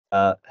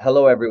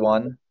Hello,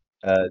 everyone.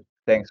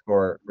 Thanks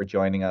for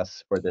joining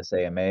us for this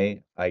AMA.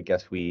 I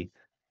guess we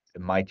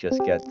might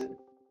just get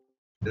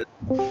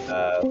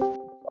a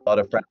lot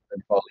of friends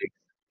and colleagues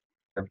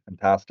are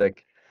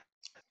fantastic.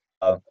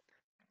 Uh,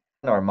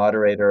 our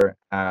moderator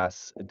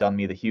has done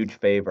me the huge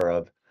favor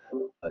of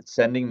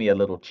sending me a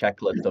little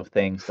checklist of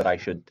things that I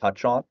should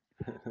touch on.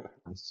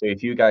 So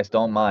if you guys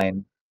don't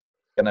mind,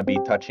 I'm gonna be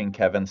touching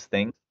Kevin's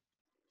thing.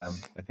 I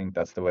think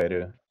that's the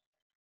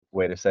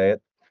way to say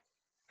it.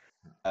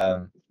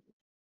 Um,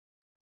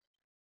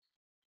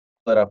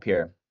 Put up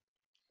here.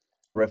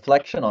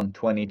 Reflection on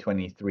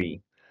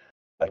 2023.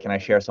 Can I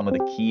share some of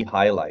the key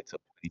highlights of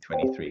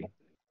 2023?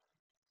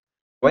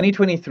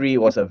 2023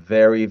 was a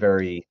very,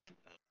 very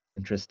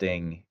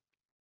interesting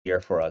year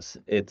for us.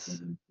 It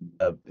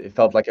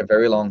felt like a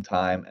very long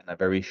time and a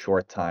very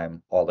short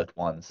time all at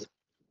once.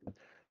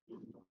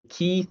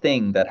 Key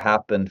thing that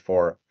happened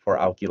for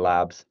Auki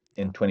Labs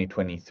in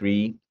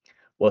 2023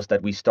 was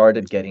that we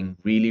started getting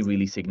really,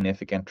 really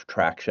significant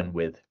traction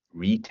with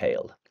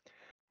retail.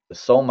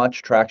 So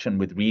much traction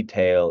with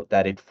retail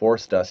that it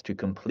forced us to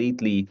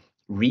completely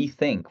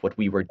rethink what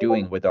we were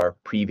doing with our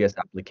previous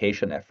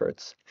application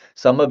efforts.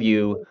 Some of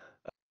you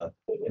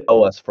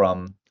know us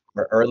from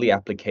our early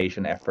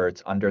application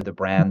efforts under the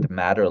brand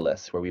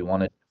Matterless, where we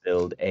wanted to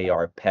build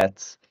AR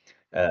pets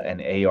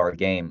and AR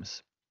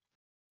games.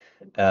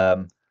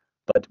 Um,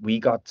 but we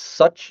got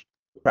such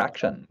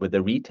traction with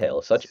the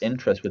retail, such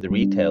interest with the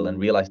retail, and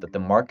realized that the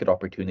market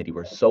opportunity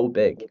was so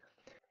big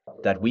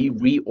that we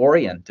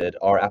reoriented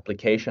our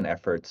application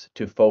efforts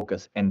to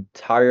focus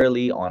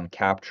entirely on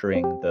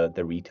capturing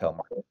the retail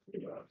market.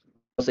 It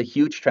was a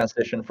huge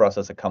transition for us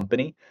as a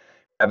company.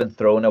 Haven't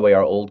thrown away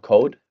our old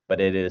code, but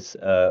it is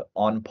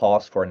on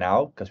pause for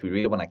now because we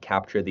really want to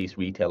capture these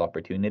retail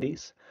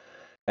opportunities.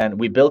 And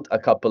we built a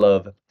couple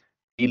of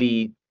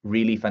really,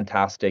 really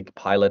fantastic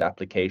pilot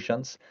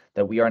applications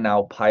that we are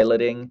now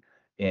piloting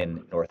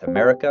in North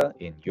America,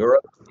 in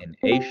Europe, in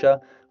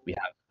Asia. We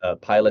have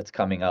pilots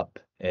coming up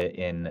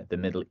in the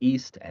Middle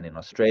East and in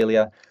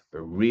Australia.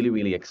 We're really,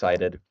 really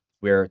excited.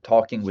 We're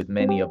talking with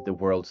many of the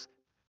world's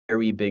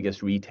very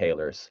biggest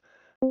retailers,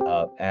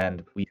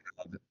 and we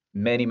have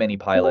many, many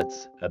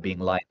pilots being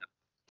lined up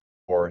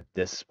for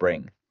this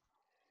spring.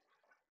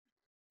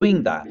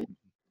 Doing that,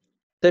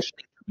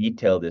 positioning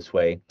retail this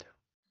way,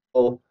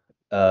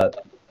 uh,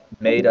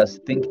 made us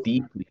think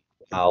deeply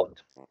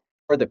about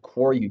what are the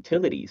core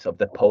utilities of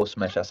the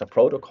Posemesh as a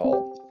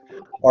protocol.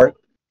 Our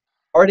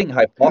starting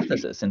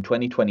hypothesis in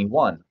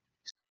 2021,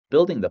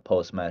 building the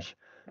Posemesh,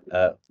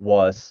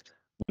 was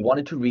we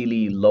wanted to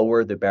really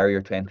lower the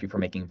barrier to entry for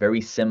making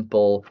very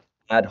simple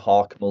ad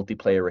hoc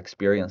multiplayer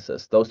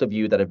experiences. Those of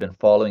you that have been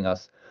following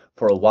us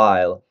for a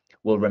while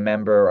will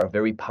remember a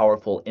very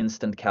powerful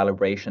instant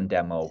calibration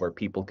demo where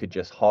people could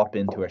just hop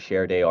into a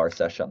shared AR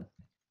session.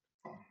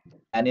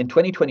 And in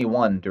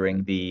 2021,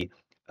 during the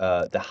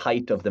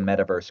height of the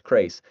metaverse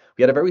craze,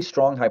 we had a very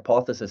strong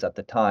hypothesis at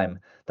the time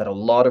that a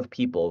lot of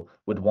people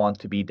would want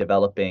to be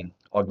developing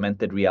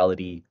augmented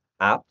reality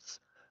apps.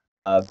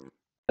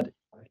 But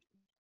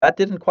that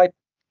didn't quite.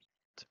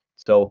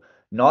 So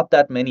not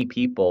that many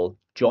people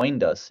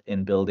joined us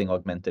in building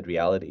augmented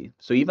reality.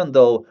 So even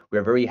though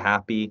we're very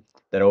happy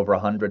that over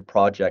 100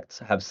 projects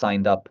have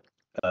signed up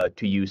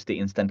to use the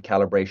instant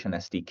calibration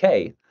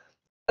SDK,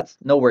 that's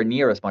nowhere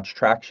near as much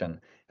traction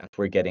as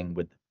we're getting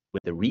with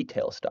the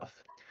retail stuff.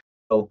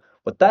 So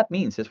what that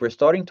means is we're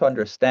starting to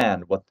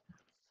understand what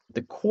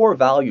the core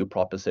value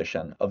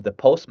proposition of the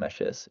post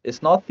mesh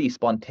is not the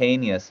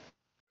spontaneous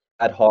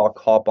ad hoc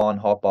hop on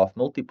hop off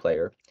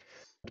multiplayer,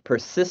 but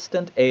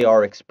persistent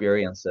AR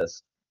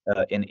experiences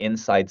in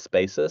inside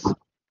spaces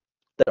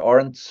that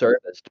aren't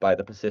serviced by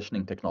the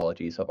positioning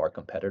technologies of our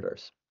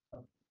competitors.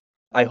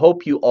 I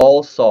hope you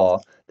all saw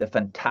the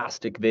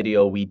fantastic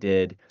video we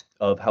did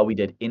of how we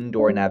did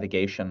indoor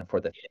navigation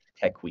for the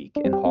Tech Week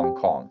in Hong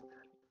Kong.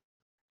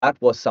 That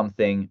was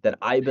something that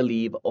I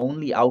believe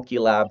only Auki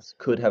Labs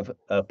could have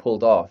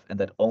pulled off, and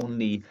that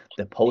only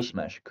the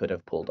Posemesh could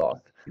have pulled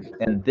off.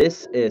 And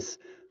this is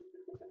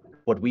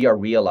what we are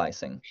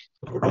realizing.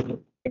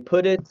 I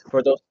put it,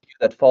 for those of you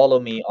that follow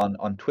me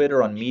on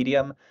Twitter, on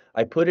Medium,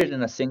 I put it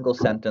in a single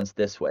sentence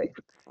this way.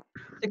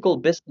 Physical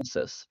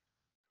businesses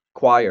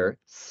require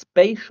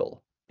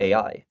spatial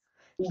AI.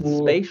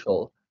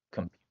 Spatial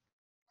computing.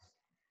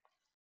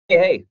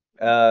 Hey,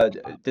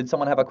 did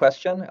someone have a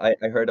question? I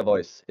heard a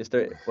voice.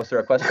 Was there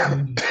a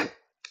question?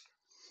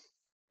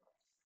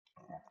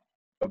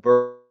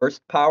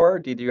 Burst power,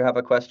 did you have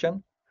a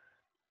question?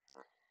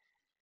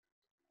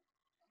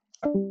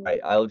 Right,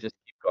 I'll just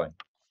keep going.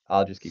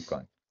 I'll just keep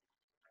going.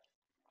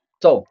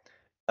 So,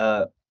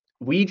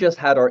 we just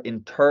had our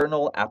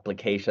internal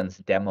applications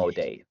demo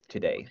day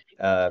today.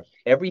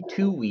 Every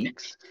 2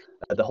 weeks,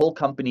 the whole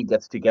company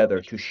gets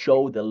together to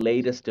show the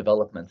latest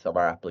developments of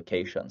our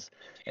applications.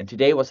 And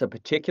today was a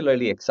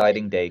particularly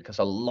exciting day because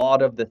a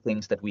lot of the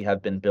things that we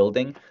have been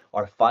building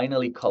are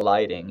finally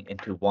colliding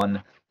into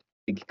one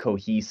big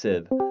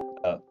cohesive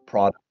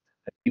product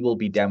that we will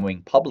be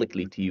demoing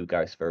publicly to you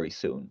guys very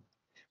soon.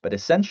 But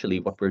essentially,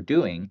 what we're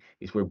doing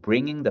is we're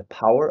bringing the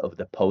power of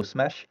the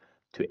Posemesh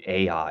to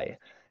AI.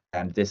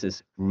 And this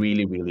is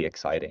really, really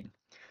exciting.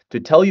 To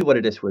tell you what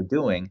it is we're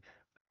doing,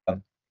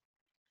 um,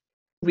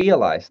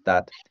 realize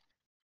that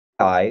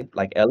AI,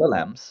 like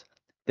LLMs,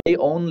 they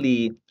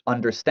only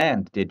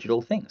understand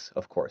digital things,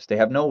 of course. They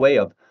have no way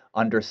of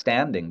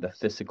understanding the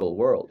physical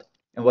world.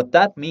 And what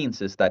that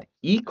means is that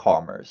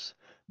e-commerce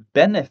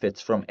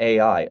benefits from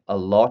AI a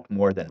lot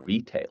more than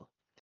retail.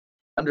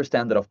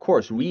 Understand that, of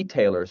course,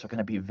 retailers are going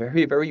to be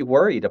very, very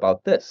worried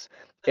about this.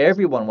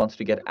 Everyone wants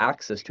to get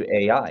access to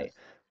AI.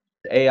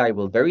 AI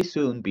will very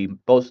soon be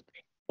both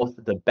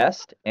the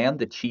best and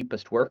the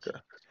cheapest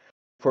worker.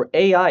 For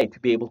AI to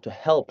be able to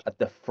help at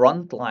the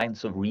front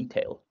lines of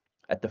retail,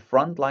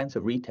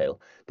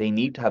 they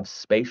need to have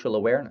spatial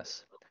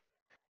awareness.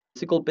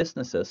 Physical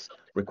businesses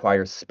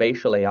require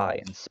spatial AI,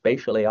 and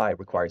spatial AI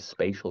requires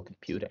spatial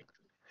computing.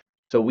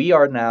 So we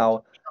are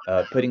now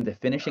putting the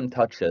finishing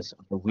touches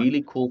on a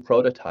really cool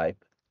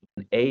prototype,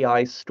 an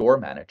AI store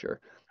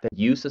manager that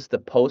uses the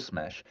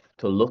Posemesh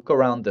to look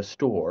around the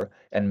store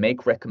and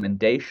make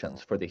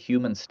recommendations for the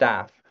human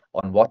staff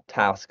on what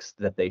tasks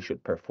that they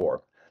should perform.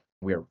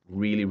 We're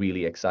really,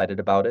 really excited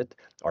about it.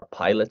 Our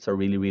pilots are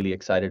really, really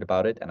excited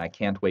about it, and I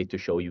can't wait to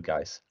show you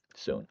guys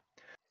soon.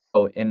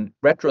 So in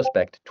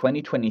retrospect,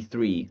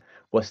 2023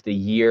 was the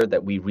year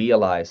that we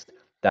realized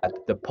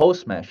that the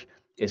post mesh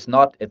is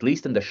not, at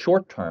least in the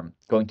short term,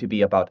 going to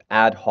be about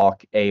ad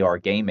hoc AR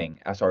gaming,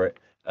 as our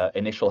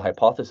initial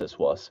hypothesis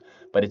was,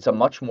 but it's a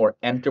much more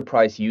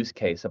enterprise use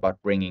case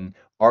about bringing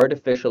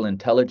artificial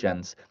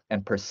intelligence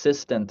and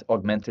persistent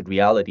augmented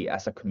reality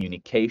as a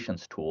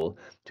communications tool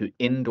to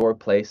indoor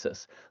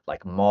places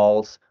like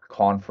malls,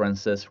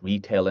 conferences,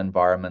 retail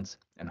environments,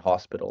 and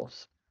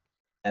hospitals.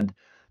 And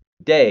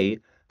today,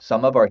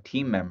 some of our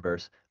team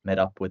members met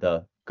up with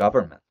a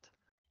government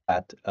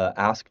that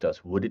asked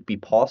us, would it be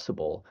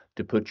possible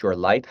to put your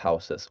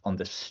lighthouses on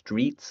the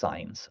street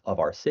signs of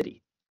our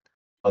city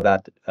so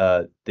that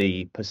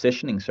the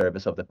positioning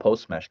service of the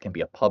Postmesh can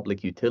be a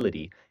public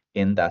utility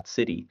in that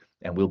city?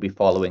 And we'll be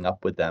following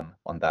up with them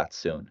on that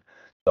soon.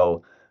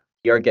 So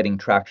we are getting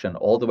traction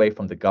all the way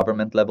from the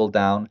government level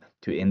down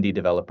to indie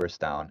developers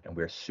down, and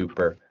we're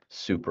super,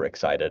 super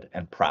excited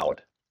and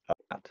proud of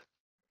that.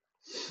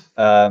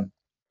 Um,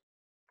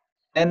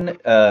 and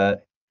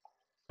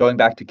Going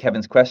back to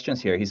Kevin's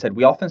questions here, he said,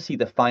 we often see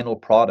the final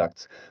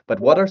products, but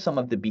what are some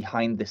of the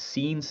behind the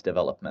scenes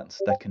developments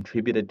that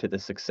contributed to the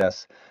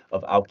success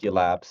of Auki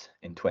Labs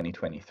in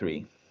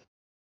 2023?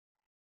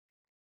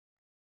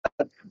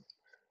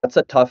 That's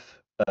a tough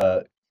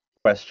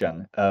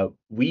question.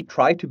 We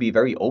try to be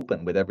very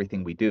open with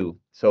everything we do.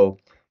 So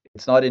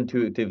it's not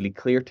intuitively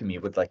clear to me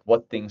with like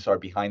what things are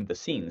behind the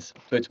scenes.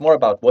 So it's more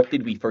about what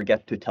did we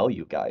forget to tell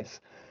you guys?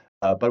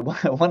 But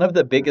one of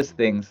the biggest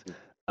things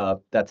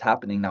that's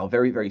happening now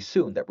very, very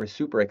soon that we're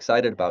super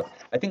excited about.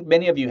 I think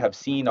many of you have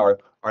seen our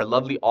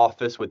lovely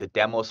office with the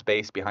demo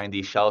space behind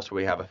these shelves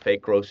where we have a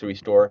fake grocery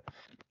store.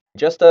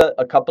 Just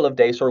a couple of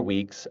days or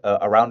weeks,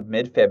 around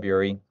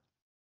mid-February,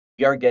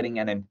 we are getting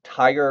an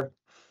entire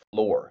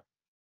floor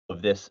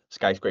of this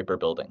skyscraper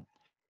building.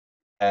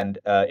 And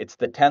it's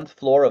the 10th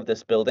floor of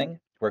this building.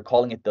 We're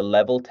calling it the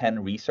Level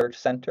 10 Research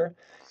Center.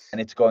 And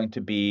it's going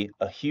to be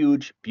a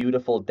huge,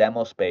 beautiful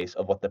demo space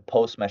of what the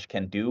Postmesh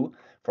can do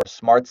for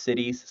smart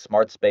cities,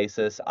 smart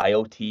spaces,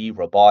 IoT,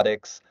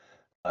 robotics.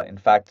 In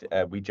fact,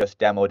 we just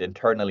demoed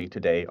internally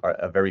today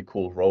a very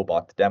cool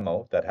robot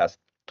demo that has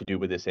to do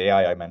with this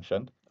AI I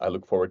mentioned. I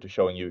look forward to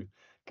showing you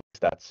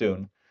that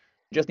soon.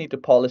 Just need to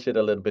polish it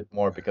a little bit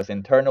more because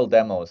internal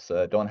demos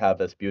don't have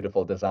this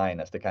beautiful design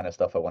as the kind of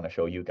stuff I want to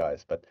show you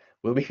guys, but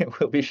we'll be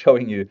we'll be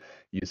showing you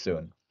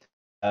soon.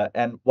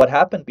 And what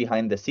happened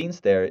behind the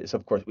scenes there is,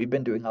 of course, we've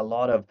been doing a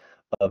lot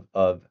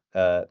of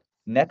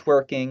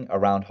networking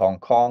around Hong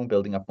Kong,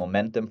 building up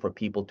momentum for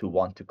people to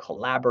want to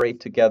collaborate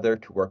together,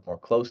 to work more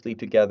closely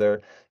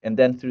together, and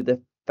then through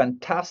the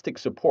fantastic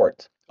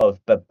support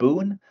of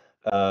Baboon,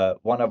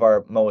 one of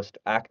our most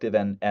active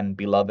and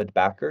beloved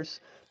backers.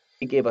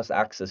 He gave us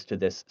access to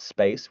this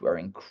space. We're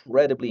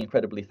incredibly,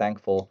 incredibly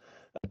thankful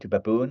to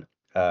Baboon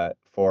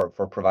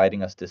for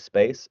providing us this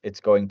space.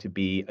 It's going to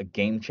be a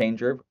game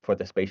changer for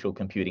the spatial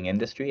computing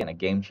industry and a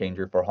game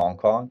changer for Hong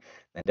Kong,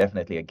 and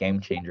definitely a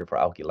game changer for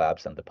Auki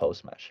Labs and the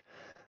Postmesh.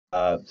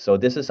 So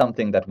this is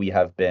something that we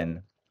have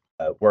been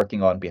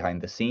working on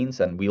behind the scenes,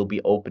 and we'll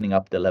be opening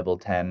up the Level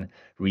 10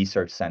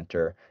 Research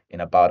Center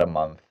in about a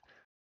month.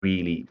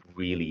 Really,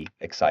 really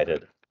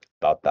excited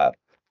about that.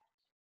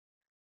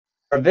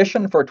 Our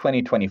vision for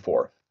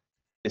 2024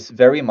 is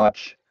very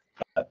much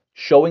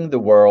showing the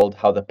world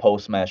how the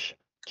Postmesh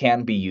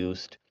can be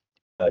used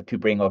to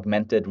bring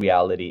augmented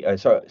reality,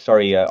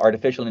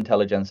 artificial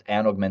intelligence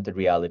and augmented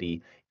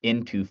reality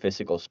into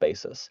physical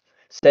spaces.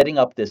 Setting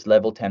up this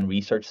level 10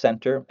 research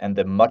center and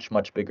the much,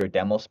 much bigger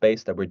demo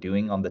space that we're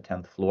doing on the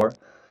 10th floor,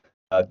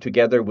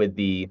 together with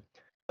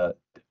uh,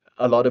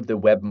 a lot of the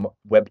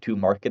Web 2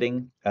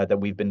 marketing that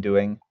we've been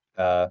doing,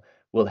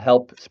 will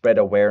help spread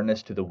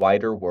awareness to the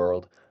wider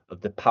world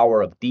of the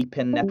power of deep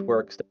in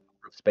networks,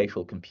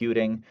 spatial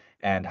computing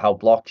and how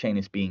blockchain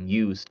is being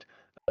used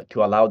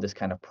to allow this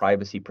kind of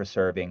privacy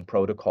preserving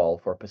protocol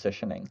for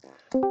positioning.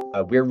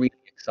 We're really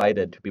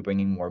excited to be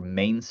bringing more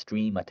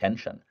mainstream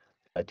attention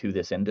to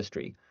this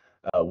industry.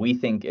 We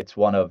think it's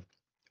one of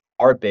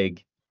our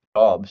big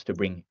jobs to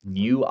bring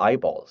new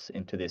eyeballs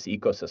into this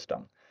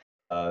ecosystem.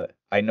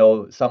 I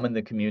know some in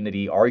the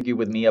community argue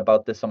with me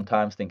about this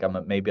sometimes, think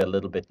I'm maybe a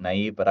little bit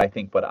naive, but I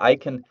think what I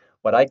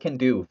can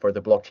do for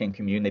the blockchain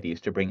community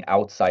is to bring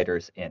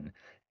outsiders in.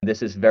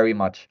 This is very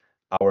much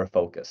our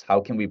focus. How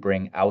can we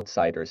bring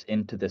outsiders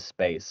into this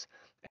space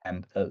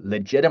and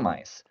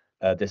legitimize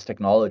this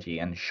technology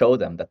and show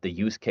them that the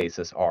use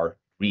cases are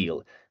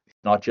real?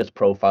 It's not just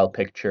profile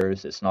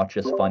pictures, it's not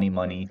just funny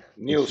money, it's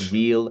Niels,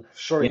 real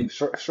sorry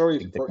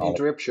interesting for technology.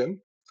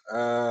 interruption.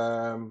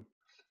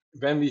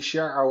 When we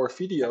share our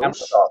videos,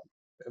 Amazon.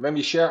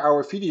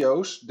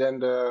 then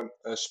the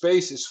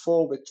space is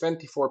full with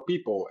 24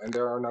 people, and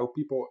there are no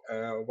people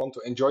want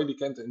to enjoy. They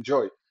can't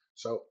enjoy.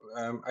 So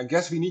I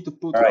guess we need to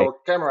put All right, our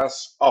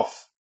cameras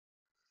off.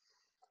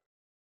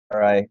 all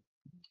right.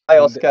 Hi,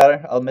 And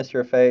Oscar. I'll miss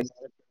your face.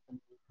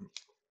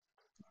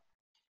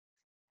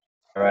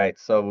 All right,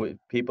 so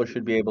people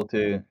should be able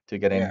to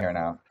get in yeah, here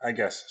now. I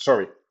guess.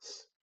 Sorry.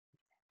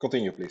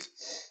 Continue, please.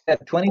 Yeah,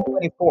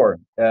 2024,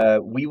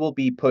 we will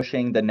be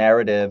pushing the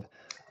narrative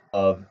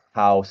of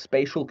how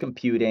spatial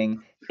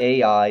computing,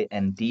 AI,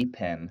 and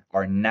DeepIn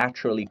are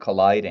naturally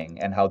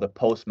colliding, and how the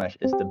Posemesh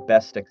is the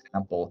best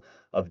example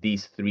of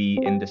these three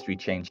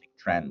industry-changing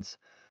trends.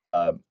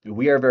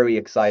 We are very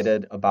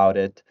excited about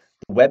it.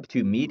 The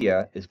Web2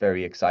 media is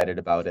very excited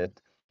about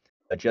it.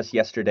 Just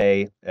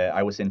yesterday,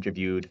 I was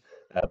interviewed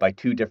by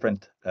two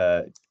different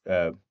uh,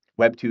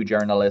 Web2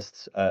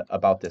 journalists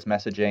about this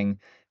messaging.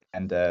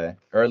 And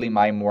early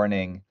my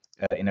morning,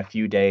 in a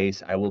few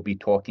days, I will be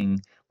talking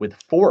with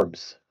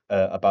Forbes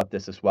about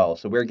this as well.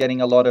 So we're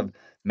getting a lot of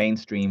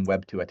mainstream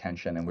Web2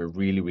 attention, and we're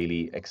really,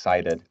 really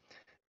excited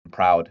and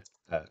proud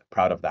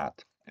of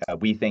that.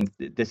 We think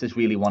this is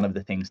really one of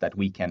the things that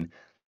we can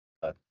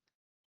uh,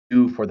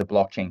 do for the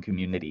blockchain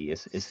community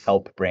is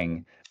help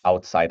bring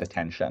outside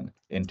attention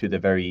into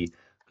the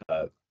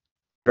uh,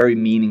 very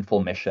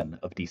meaningful mission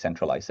of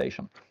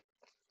decentralization.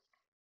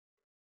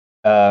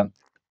 Uh,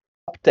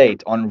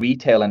 Update on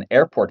retail and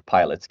airport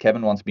pilots.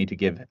 Kevin wants me to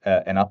give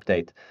an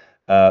update.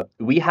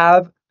 We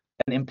have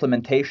an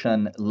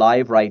implementation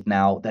live right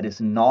now that is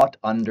not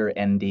under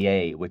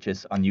NDA, which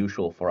is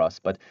unusual for us.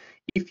 But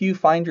if you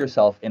find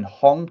yourself in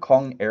Hong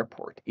Kong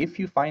Airport,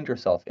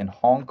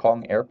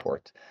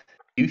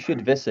 you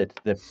should visit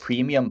the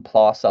Premium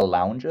Plaza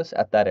lounges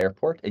at that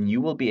airport, and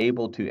you will be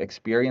able to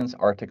experience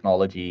our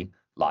technology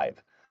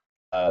live.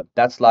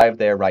 That's live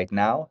there right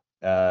now,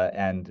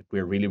 and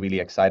we're really, really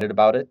excited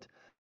about it.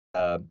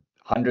 Uh,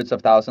 Hundreds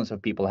of thousands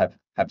of people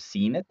have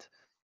seen it.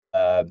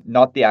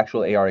 Not the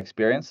actual AR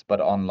experience,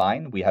 but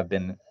online. We have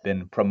been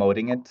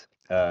promoting it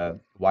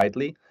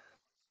widely,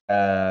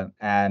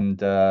 and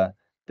the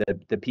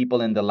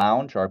people in the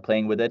lounge are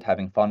playing with it,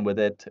 having fun with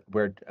it.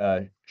 We're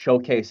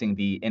showcasing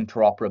the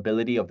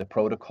interoperability of the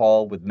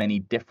protocol with many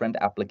different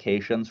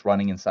applications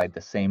running inside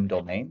the same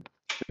domain.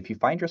 So if you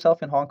find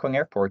yourself in Hong Kong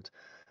Airport,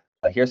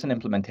 here's an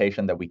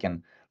implementation that we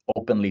can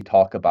openly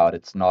talk about.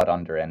 It's not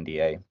under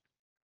NDA.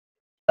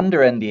 Under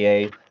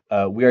NDA,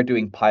 we are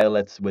doing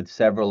pilots with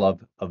several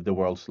of the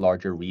world's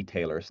larger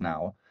retailers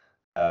now,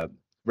 uh,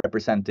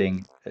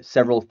 representing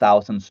several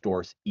thousand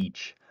stores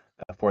each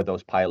for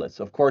those pilots.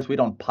 Of course, we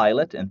don't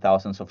pilot in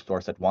thousands of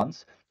stores at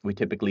once. We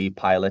typically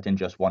pilot in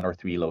just 1 or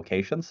 3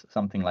 locations,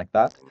 something like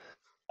that.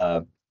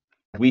 Uh,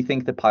 we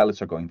think the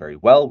pilots are going very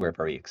well. We're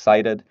very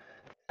excited,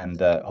 and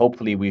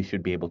hopefully we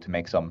should be able to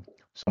make some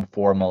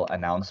formal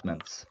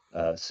announcements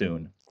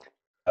soon.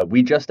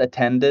 We just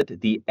attended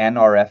the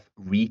NRF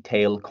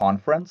Retail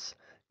Conference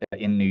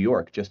in New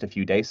York just a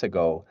few days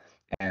ago,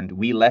 and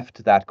we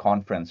left that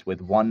conference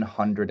with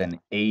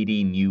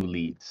 180 new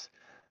leads.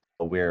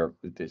 So we're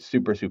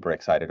super, super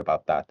excited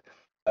about that.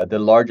 The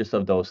largest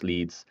of those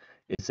leads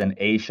is an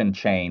Asian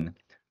chain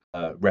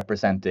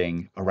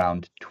representing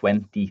around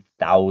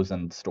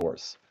 20,000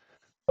 stores.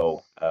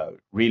 So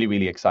really,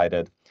 really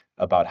excited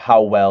about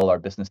how well our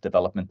business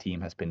development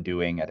team has been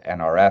doing at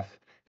NRF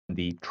and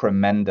the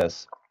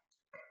tremendous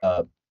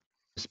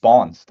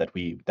response that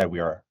we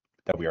are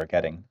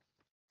getting.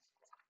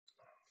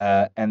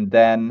 And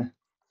then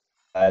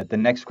the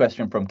next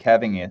question from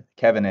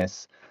Kevin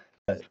is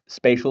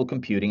spatial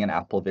computing and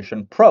Apple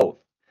Vision Pro.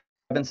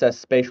 Kevin says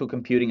spatial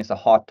computing is a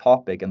hot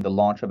topic, and the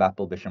launch of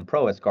Apple Vision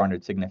Pro has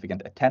garnered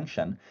significant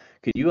attention.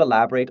 Could you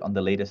elaborate on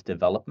the latest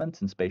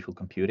developments in spatial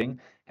computing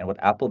and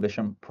what Apple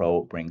Vision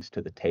Pro brings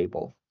to the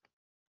table?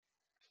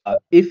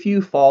 If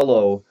you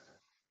follow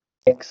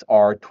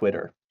XR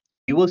Twitter,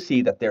 you will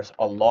see that there's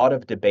a lot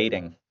of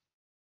debating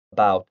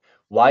about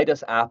why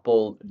does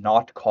Apple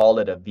not call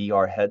it a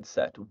VR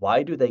headset?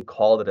 Why do they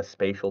call it a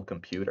spatial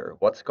computer?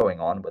 What's going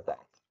on with that?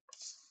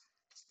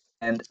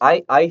 And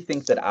I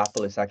think that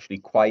Apple is actually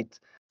quite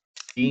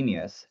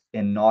genius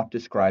in not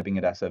describing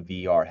it as a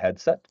VR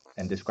headset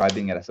and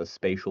describing it as a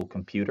spatial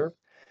computer.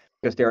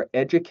 because they're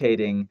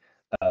educating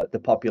the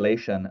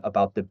population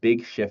about the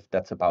big shift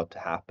that's about to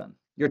happen.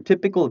 Your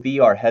typical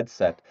VR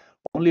headset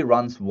only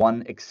runs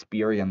one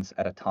experience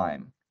at a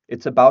time.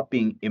 It's about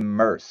being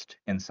immersed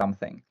in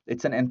something.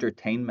 It's an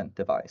entertainment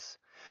device.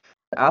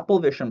 The Apple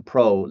Vision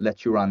Pro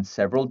lets you run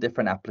several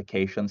different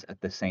applications at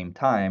the same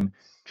time,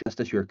 just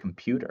as your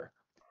computer.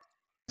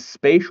 A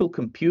spatial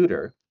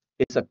computer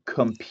is a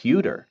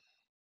computer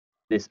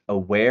that is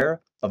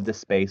aware of the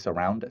space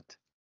around it.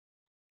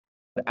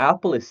 What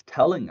Apple is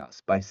telling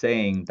us by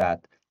saying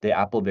that the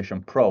Apple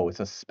Vision Pro is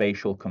a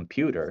spatial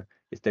computer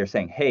is they're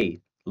saying,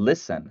 hey,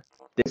 listen,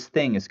 this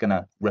thing is going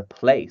to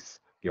replace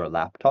your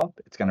laptop.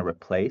 It's going to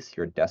replace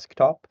your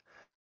desktop.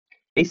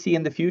 They see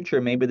in the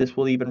future, maybe this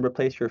will even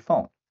replace your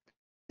phone.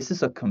 This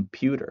is a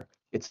computer.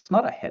 It's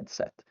not a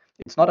headset.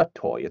 It's not a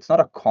toy. It's not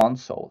a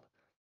console.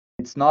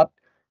 It's not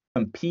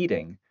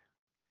competing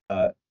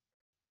uh,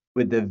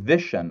 with the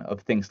vision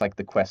of things like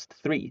the Quest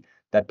 3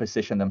 that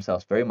position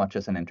themselves very much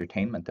as an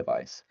entertainment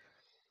device.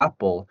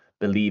 Apple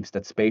believes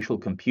that spatial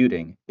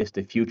computing is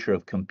the future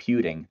of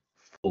computing,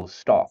 full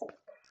stop.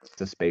 It's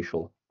a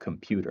spatial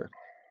computer.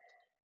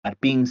 That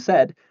being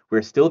said,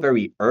 we're still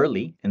very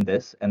early in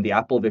this, and the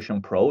Apple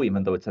Vision Pro,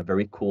 even though it's a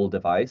very cool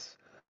device,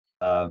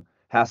 uh,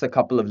 has a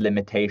couple of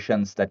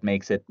limitations that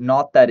makes it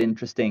not that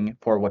interesting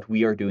for what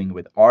we are doing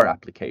with our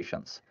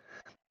applications.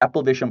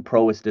 Apple Vision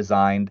Pro is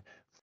designed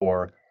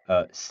for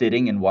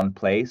sitting in one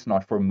place,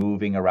 not for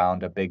moving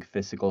around a big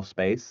physical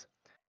space.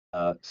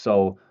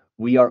 So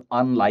we are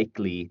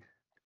unlikely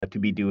to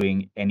be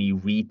doing any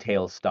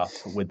retail stuff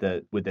with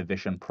the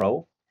Vision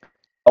Pro.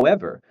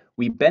 However,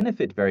 we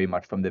benefit very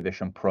much from the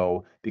Vision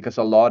Pro because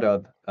a lot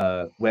of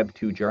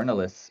Web2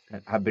 journalists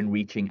have been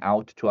reaching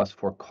out to us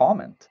for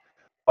comment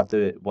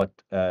what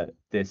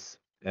this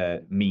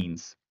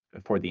means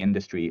for the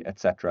industry,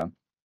 etc.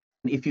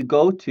 If you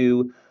go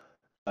to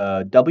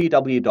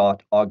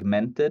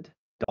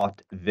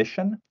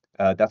www.augmented.vision.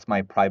 That's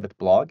my private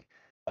blog.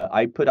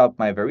 I put out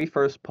my very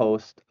first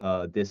post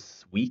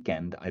this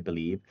weekend, I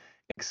believe,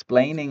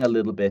 explaining a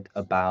little bit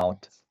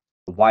about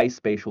why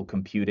spatial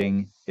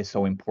computing is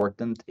so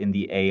important in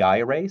the AI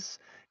race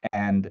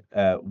and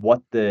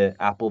what the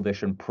Apple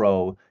Vision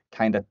Pro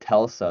kind of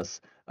tells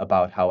us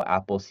about how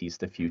Apple sees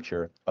the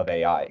future of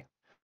AI.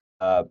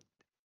 Uh,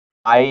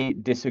 I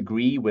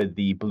disagree with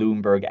the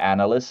Bloomberg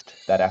analyst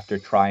that after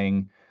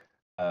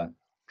uh,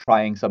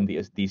 trying some of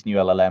these new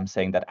LLMs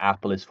saying that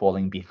Apple is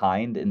falling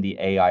behind in the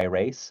AI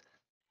race.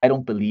 I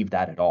don't believe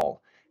that at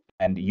all.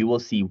 And you will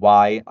see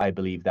why I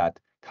believe that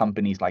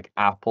companies like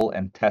Apple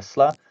and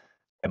Tesla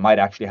might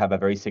actually have a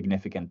very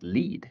significant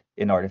lead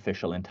in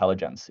artificial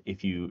intelligence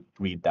if you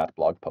read that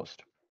blog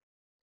post.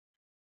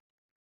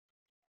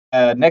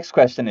 Next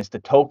question is the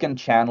token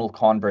channel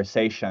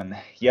conversation.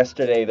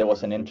 Yesterday, there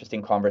was an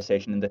interesting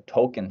conversation in the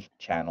token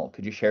channel.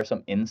 Could you share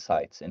some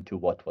insights into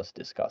what was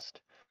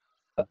discussed?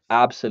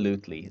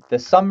 Absolutely. The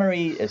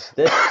summary is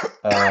this.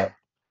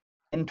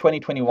 In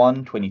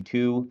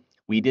 2021-22,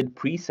 we did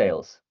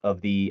pre-sales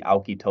of the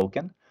Auki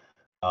token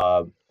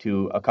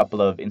to a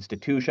couple of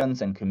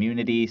institutions and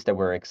communities that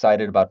were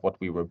excited about what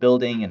we were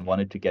building and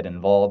wanted to get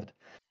involved.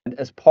 And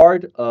as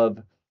part of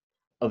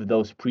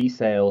those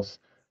pre-sales,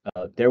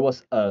 there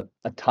was a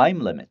time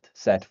limit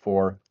set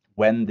for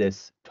when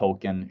this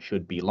token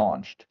should be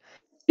launched.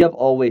 We have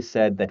always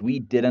said that we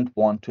didn't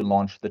want to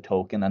launch the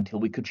token until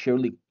we could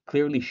surely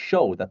clearly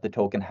show that the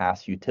token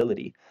has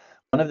utility.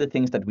 One of the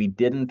things that we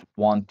didn't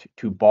want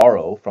to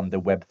borrow from the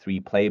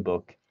Web3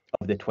 playbook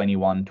of the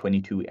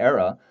 21-22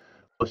 era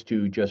was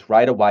to just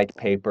write a white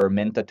paper,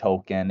 mint a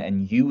token,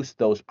 and use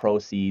those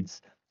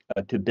proceeds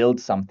to build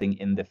something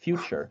in the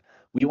future.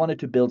 We wanted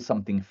to build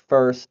something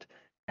first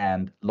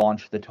and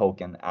launch the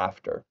token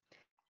after.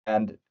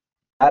 And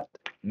that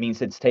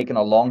means it's taken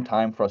a long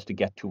time for us to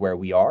get to where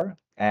we are,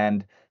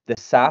 and the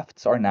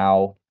SAFTs are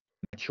now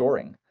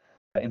maturing.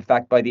 In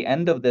fact, by the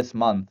end of this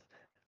month,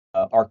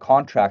 our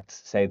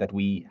contracts say that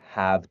we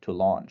have to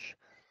launch.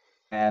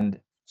 And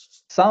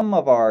some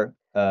of our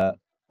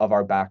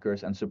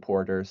backers and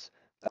supporters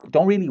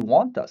don't really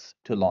want us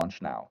to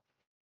launch now.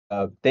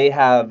 They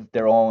have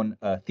their own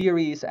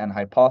theories and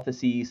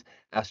hypotheses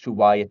as to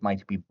why it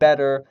might be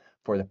better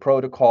for the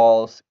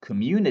protocols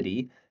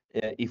community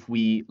if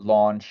we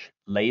launch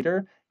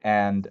later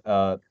and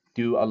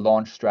do a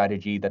launch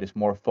strategy that is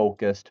more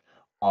focused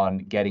on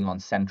getting on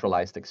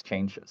centralized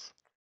exchanges.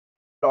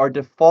 Our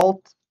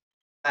default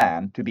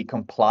plan to be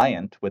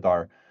compliant with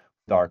our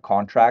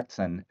contracts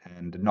and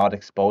not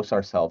expose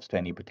ourselves to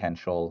any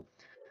potential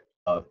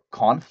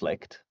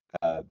conflict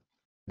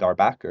with our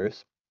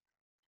backers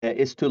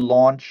is to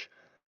launch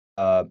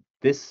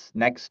this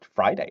next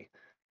Friday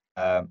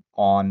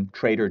on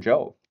Trader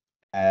Joe,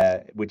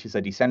 which is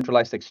a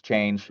decentralized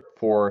exchange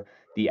for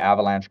the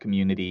Avalanche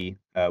community.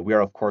 We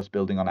are, of course,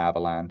 building on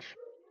Avalanche.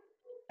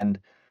 And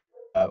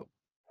uh,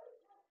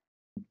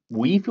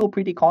 we feel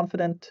pretty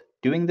confident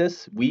doing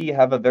this. We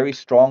have a very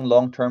strong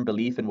long-term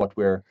belief in what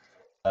we're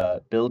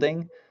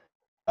building.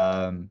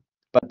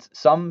 But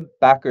some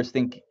backers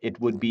think it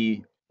would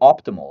be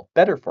optimal,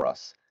 better for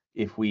us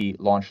if we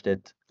launched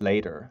it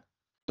later.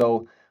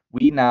 So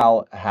we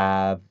now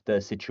have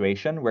the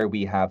situation where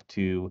we have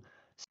to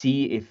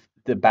see if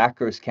the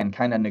backers can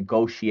kind of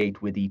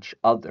negotiate with each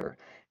other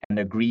and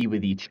agree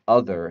with each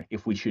other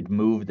if we should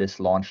move this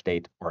launch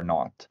date or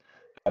not.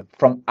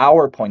 From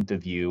our point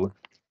of view,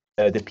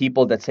 the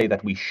people that say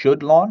that we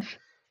should launch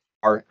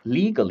are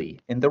legally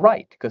in the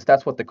right because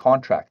that's what the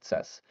contract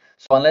says.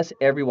 So unless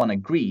everyone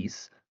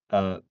agrees,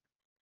 uh,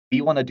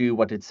 we want to do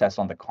what it says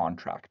on the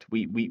contract.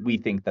 We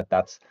think that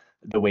that's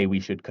the way we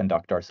should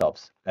conduct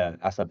ourselves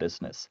as a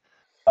business.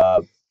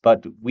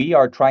 But we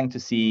are trying to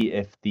see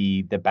if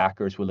the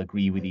backers will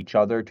agree with each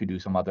other to do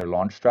some other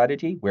launch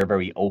strategy. We're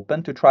very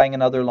open to trying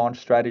another launch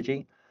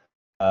strategy.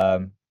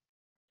 Um,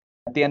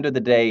 at the end of the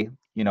day,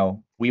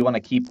 we want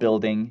to keep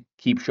building,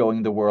 keep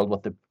showing the world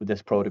what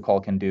this protocol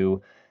can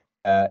do.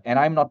 And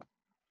I'm not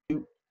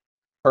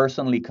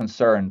personally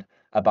concerned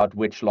about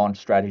which launch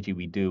strategy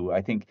we do.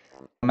 I think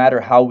no matter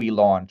how we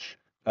launch,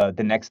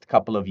 the next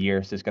couple of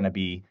years is going to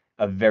be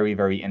a very,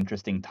 very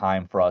interesting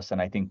time for us.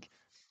 And I think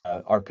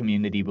our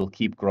community will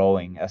keep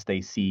growing as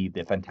they see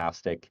the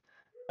fantastic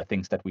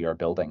things that we are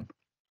building.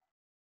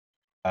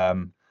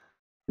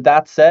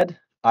 That said,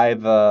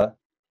 I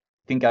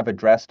think I've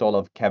addressed all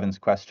of Kevin's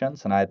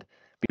questions, and I'd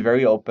be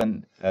very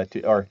open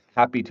to or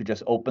happy to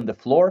just open the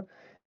floor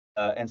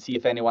and see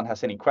if anyone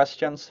has any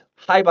questions.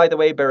 Hi, by the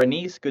way,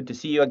 Berenice, good to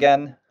see you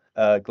again.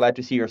 Glad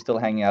to see you're still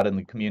hanging out in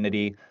the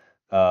community.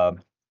 Hello.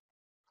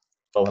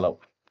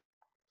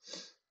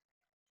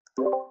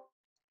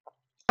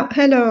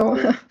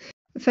 Hello,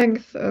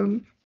 thanks.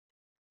 I'm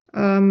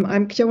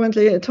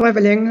currently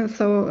traveling,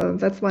 so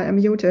that's why I'm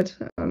muted.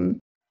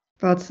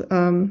 But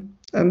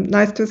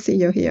nice to see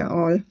you here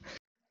all.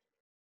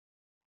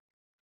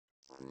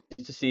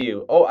 Nice to see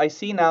you. Oh, I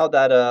see now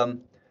that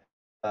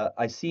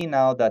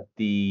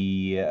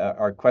the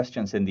our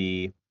questions in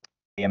the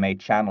AMA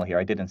channel here.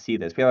 I didn't see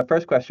this. We have a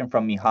first question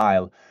from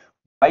Mihail.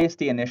 Why is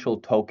the initial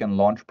token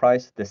launch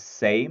price the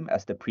same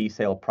as the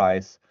pre-sale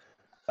price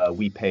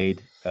we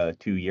paid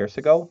 2 years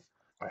ago?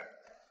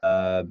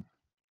 Uh,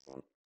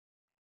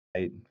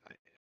 I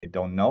I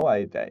don't know.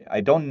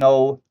 I don't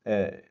know.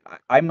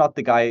 I'm not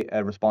the guy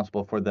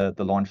responsible for the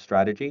launch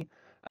strategy.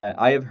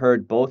 I have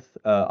heard both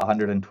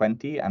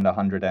 120 and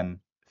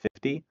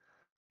 150.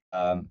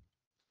 Um,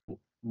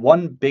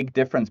 One big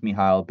difference,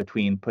 Mihail,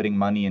 between putting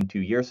money in 2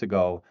 years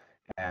ago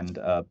and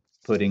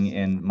putting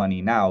in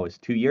money now is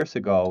 2 years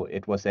ago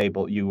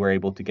you were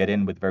able to get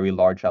in with very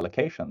large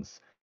allocations.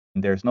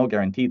 And there's no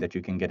guarantee that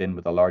you can get in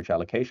with a large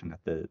allocation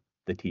at the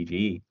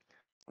TGE.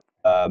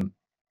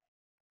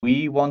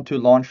 We want to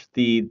launch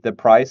the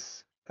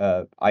price,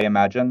 I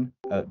imagine,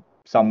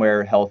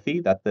 somewhere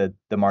healthy that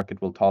the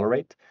market will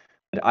tolerate.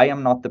 But I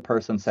am not the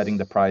person setting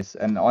the price,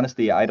 and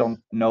honestly, I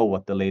don't know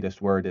what the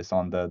latest word is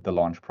on the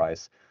launch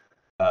price.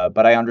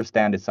 But I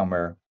understand it's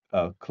somewhere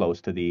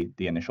close to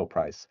the initial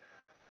price.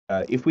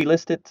 If we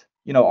list it,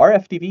 our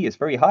FTV is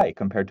very high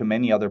compared to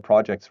many other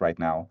projects right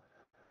now.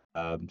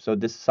 So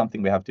this is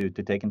something we have to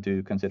take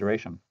into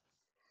consideration.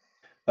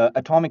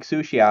 Atomic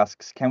Sushi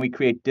asks, can we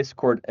create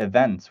Discord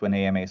events when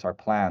AMAs are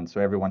planned so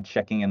everyone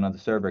checking in on the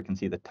server can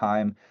see the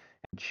time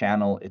and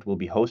channel it will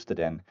be hosted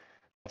in?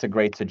 That's a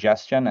great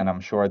suggestion, and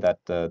I'm sure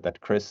that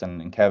Chris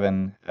and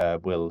Kevin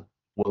will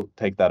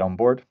take that on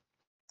board.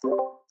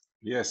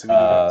 Yes, we do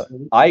that.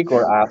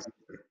 Igor asks,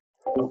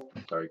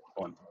 sorry,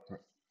 go on.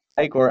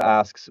 Igor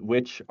asks,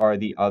 which are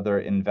the other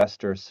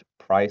investors'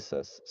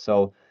 prices?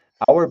 So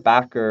our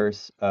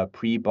backers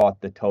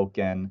pre-bought the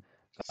token.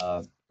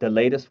 The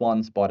latest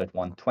ones bought at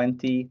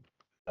 120.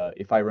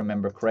 If I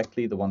remember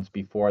correctly, the ones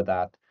before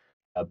that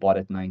bought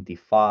at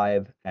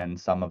 95,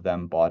 and some of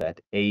them bought at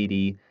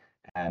 80.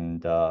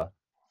 And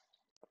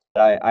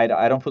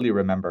I don't fully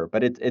remember,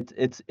 but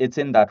it's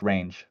in that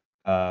range.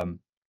 I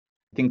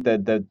think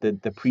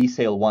the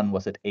pre-sale one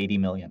was at 80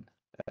 million,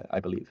 I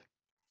believe.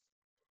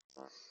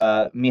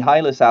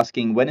 Mihail is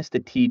asking, when is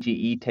the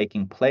TGE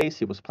taking place?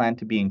 It was planned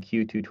to be in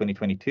Q2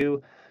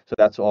 2022, so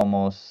that's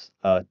almost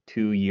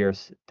 2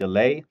 years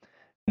delay.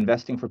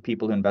 Investing for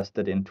people who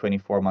invested in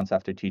 24 months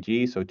after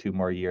TGE, so 2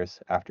 more years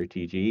after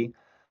TGE.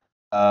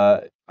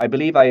 I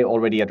believe I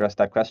already addressed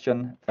that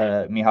question,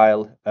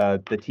 Mihail.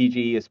 The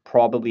TGE is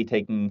probably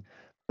taking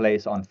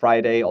place on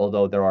Friday,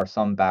 although there are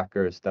some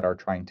backers that are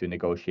trying to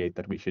negotiate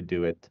that we should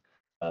do it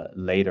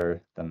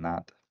later than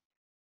that.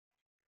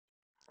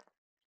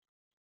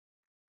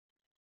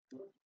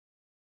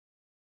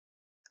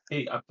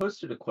 Hey, I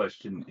posted a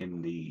question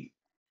in the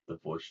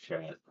voice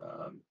chat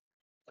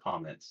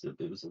comments.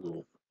 It was a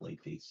little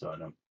lengthy, so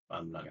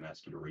I'm not gonna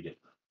ask you to read it.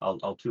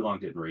 I'll too long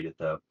didn't read it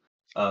though.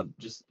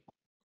 Just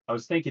I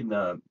was thinking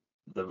the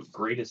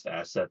greatest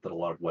asset that a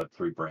lot of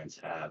Web3 brands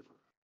have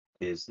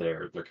is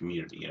their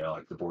community.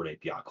 Like the Bored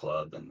Ape Yacht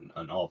Club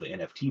and all the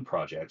NFT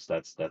projects.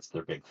 That's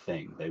their big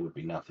thing. They would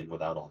be nothing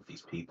without all of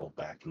these people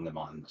backing them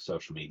on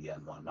social media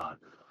and whatnot.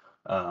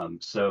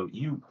 So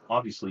you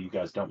obviously you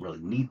guys don't really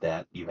need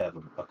that. You have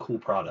a cool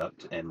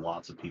product and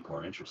lots of people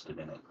are interested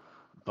in it.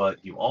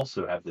 but you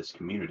also have this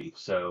community.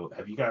 So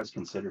have you guys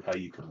considered how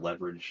you could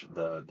leverage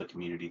the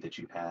community that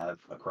you have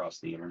across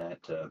the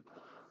internet to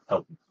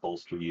help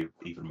bolster you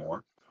even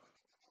more?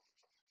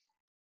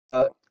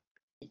 Uh,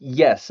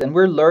 yes, and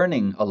we're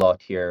learning a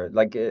lot here.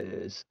 Like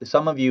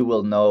some of you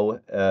will know,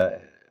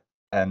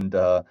 and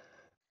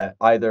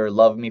either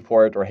love me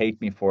for it or hate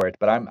me for it,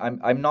 but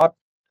I'm not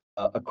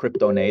a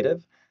crypto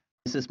native.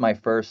 This is my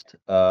first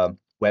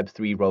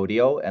Web3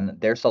 rodeo, and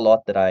there's a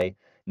lot that I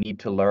need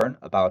to learn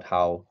about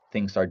how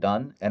things are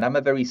done. And I'm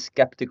a very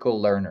skeptical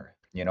learner.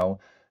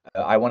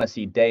 I want to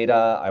see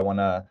data. I want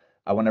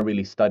to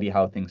really study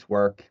how things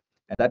work,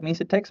 and that means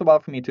it takes a while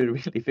for me to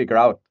really figure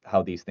out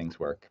how these things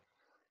work.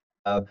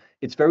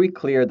 It's very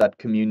clear that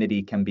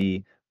community can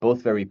be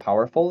both very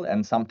powerful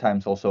and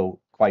sometimes also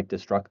quite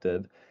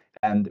destructive.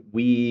 And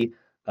we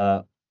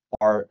uh,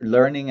 are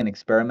learning and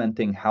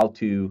experimenting how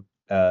to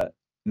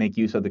make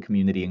use of the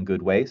community in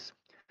good ways.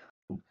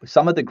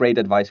 Some of the great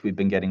advice we've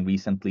been getting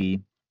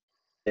recently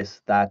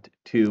is that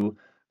to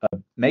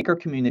make our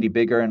community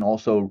bigger and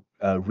also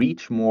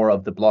reach more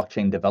of the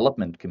blockchain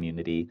development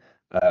community,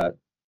 uh,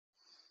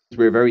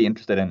 we're very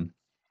interested in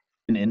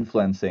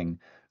influencing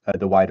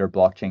the wider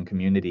blockchain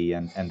community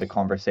and the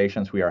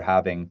conversations we are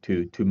having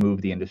to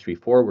move the industry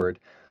forward,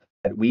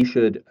 that we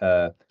should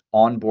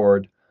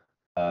onboard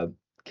uh,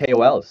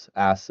 KOLs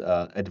as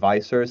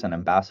advisors and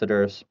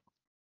ambassadors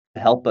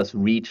to help us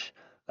reach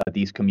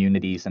these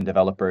communities and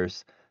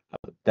developers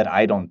that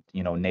I don't,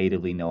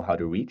 natively know how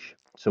to reach.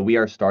 So we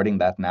are starting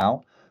that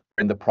now.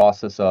 We're in the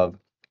process of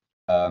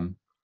um,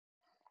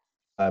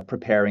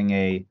 preparing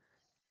a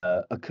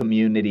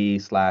community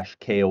slash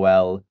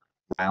KOL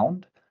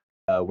round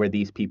where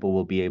these people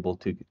will be able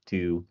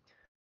to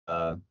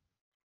uh,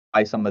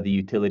 buy some of the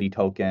utility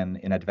token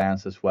in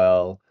advance as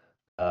well,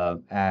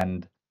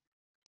 and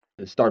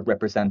start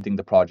representing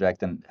the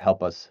project and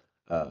help us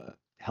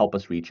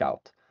reach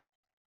out.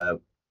 Uh,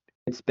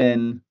 it's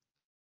been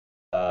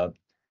uh,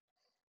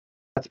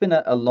 that's been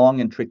a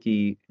long and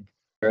tricky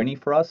journey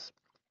for us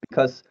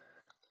because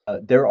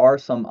there are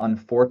some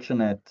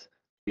unfortunate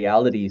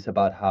realities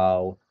about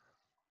how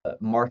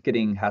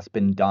marketing has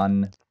been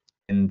done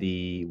in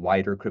the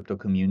wider crypto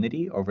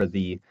community over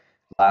the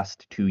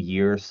last 2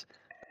 years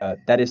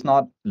that is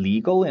not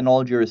legal in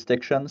all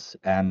jurisdictions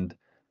and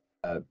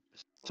uh,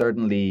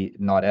 certainly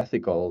not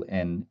ethical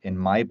in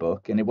my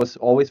book. And it was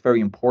always very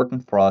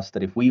important for us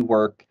that if we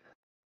work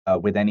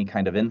with any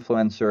kind of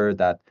influencer,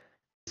 that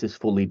this is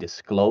fully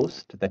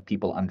disclosed, that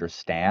people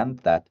understand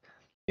that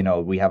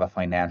we have a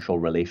financial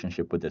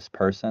relationship with this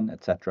person,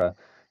 etc.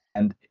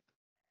 And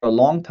for a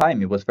long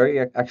time, it was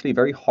actually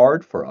very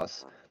hard for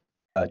us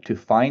to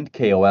find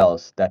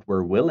KOLs that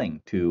were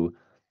willing to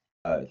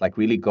like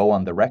really go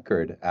on the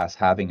record as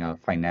having a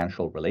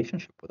financial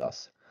relationship with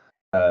us.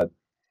 Uh,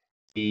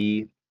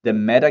 the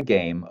meta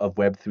game of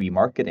Web3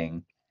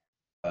 marketing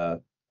uh,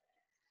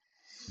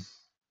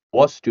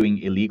 was doing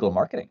illegal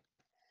marketing,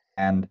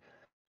 and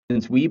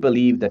since we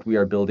believe that we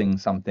are building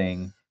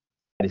something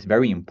that is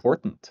very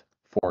important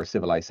for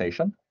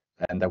civilization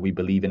and that we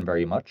believe in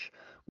very much,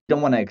 we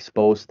don't want to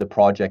expose the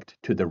project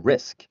to the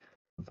risk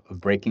of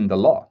breaking the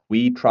law.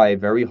 We try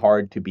very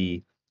hard to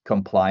be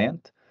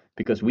compliant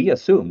because we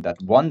assume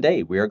that one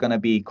day we are going to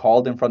be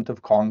called in front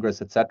of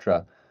Congress,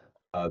 etc.,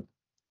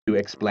 to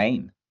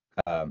explain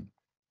um,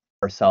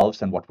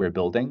 ourselves and what we're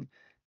building,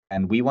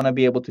 and we want to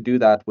be able to do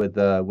that with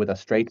a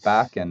straight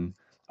back and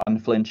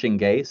unflinching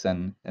gaze,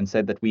 and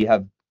said that we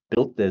have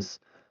built this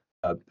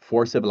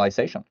for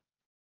civilization,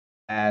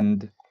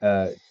 and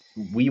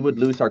we would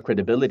lose our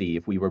credibility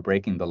if we were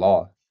breaking the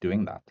law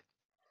doing that.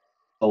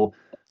 So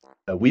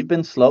we've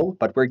been slow,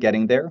 but we're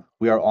getting there.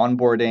 We are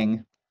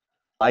onboarding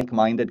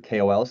like-minded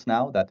KOLs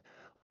now that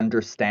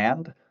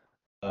understand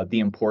the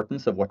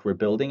importance of what we're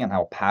building and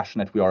how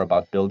passionate we are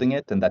about building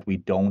it, and that we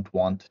don't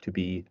want to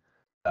be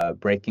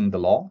breaking the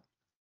law.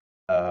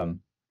 And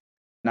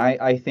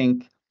I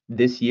think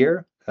this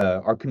year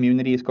our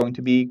community is going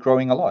to be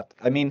growing a lot.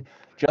 I mean,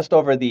 just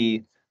over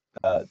the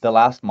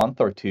last month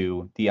or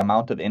two, the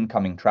amount of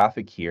incoming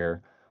traffic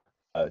here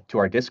to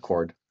our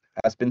Discord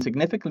has been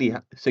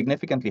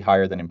significantly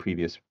higher than in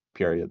previous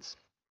periods.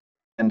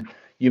 And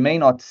you may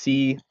not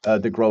see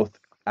the growth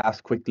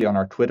as quickly on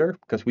our Twitter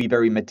because we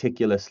very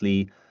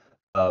meticulously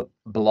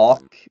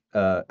block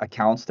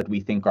accounts that we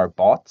think are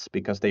bots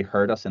because they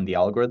hurt us in the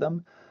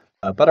algorithm.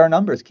 But our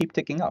numbers keep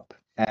ticking up.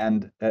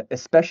 And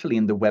especially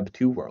in the Web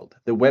 2 world.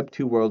 The Web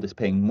 2 world is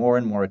paying more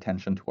and more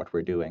attention to what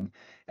we're doing.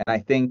 And I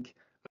think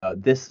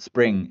this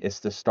spring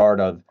is the start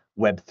of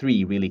Web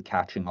 3 really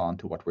catching on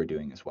to what we're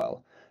doing as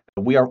well.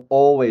 We are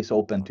always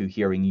open to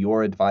hearing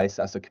your advice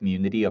as a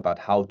community about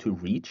how to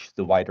reach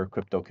the wider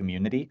crypto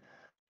community.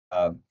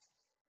 Uh,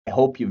 I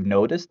hope you've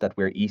noticed that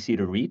we're easy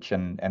to reach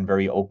and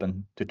very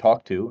open to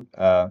talk to.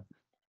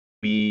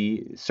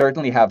 We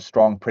certainly have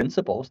strong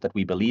principles that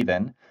we believe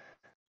in,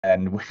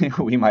 and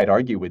we might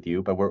argue with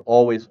you, but we're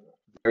always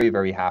very,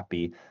 very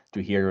happy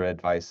to hear your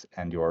advice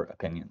and your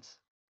opinions.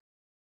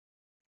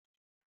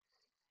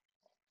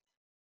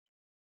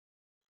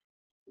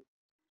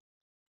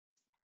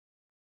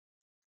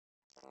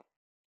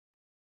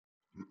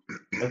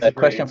 That's a great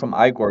question answer. from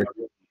Igor.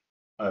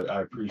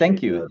 I appreciate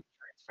Thank you. the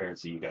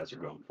transparency you guys are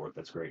going for.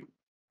 That's great.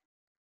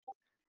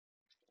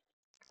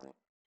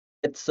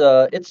 It's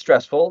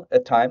stressful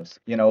at times,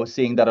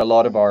 seeing that a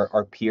lot of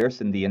our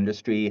peers in the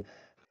industry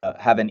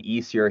have an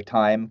easier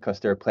time because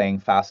they're playing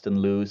fast and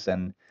loose,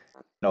 and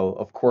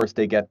of course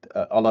they get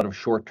a lot of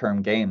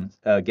short-term gains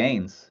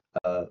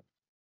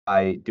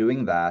by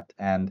doing that.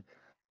 And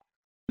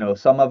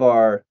some of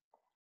our,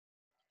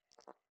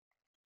 I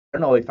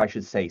don't know if I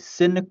should say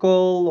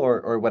cynical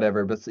or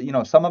whatever, but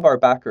some of our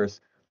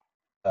backers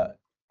uh,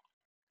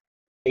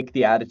 take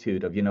the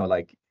attitude of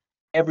like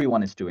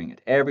everyone is doing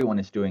it, everyone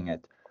is doing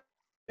it.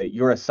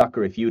 You're a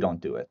sucker if you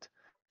don't do it.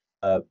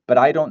 But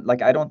I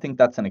don't think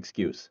that's an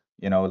excuse.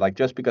 Like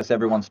just because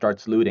everyone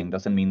starts looting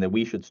doesn't mean that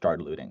we should start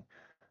looting.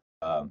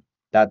 Um,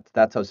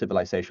 that's how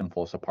civilization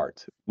falls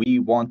apart. We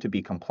want to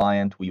be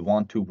compliant. We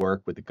want to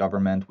work with the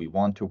government. We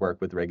want to work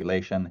with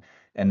regulation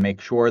and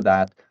make sure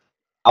that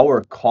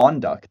our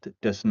conduct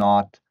does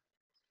not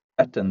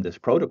threaten this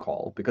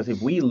protocol. Because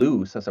if we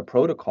lose as a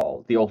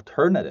protocol, the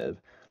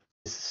alternative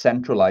is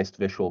centralized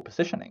visual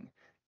positioning.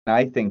 And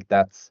I think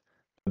that's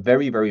a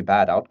very, very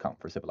bad outcome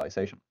for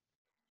civilization.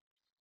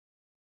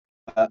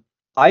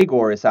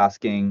 Igor is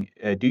asking,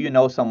 do you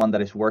know someone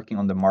that is working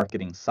on the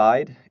marketing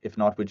side? If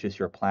not, which is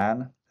your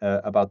plan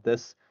about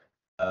this?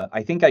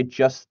 I think I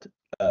just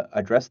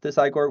addressed this,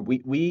 Igor.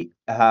 We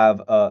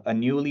have a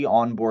newly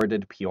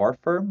onboarded PR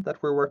firm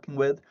that we're working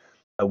with.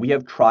 We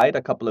have tried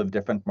a couple of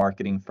different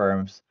marketing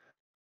firms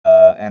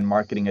and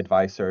marketing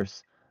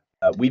advisors.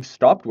 We've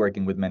stopped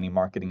working with many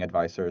marketing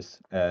advisors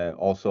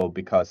also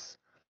because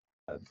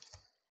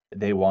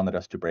they wanted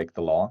us to break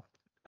the law.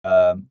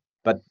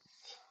 But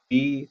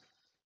we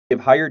have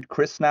hired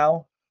Chris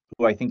now,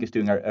 who I think is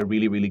doing a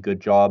really, really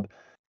good job.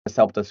 Has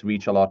helped us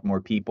reach a lot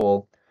more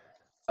people,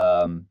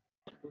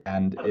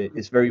 and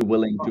is very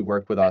willing to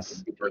work with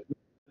us.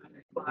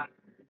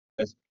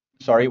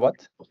 Sorry,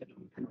 what?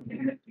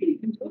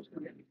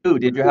 Ooh,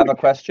 did you have a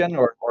question,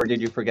 or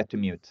did you forget to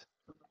mute?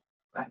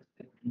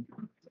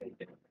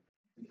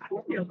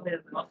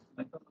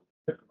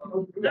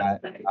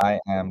 I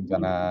am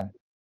gonna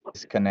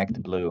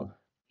disconnect Blue.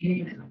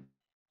 There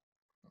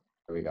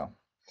we go.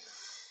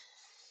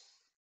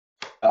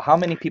 How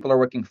many people are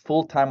working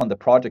full-time on the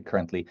project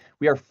currently?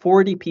 We are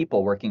 40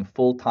 people working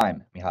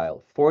full-time,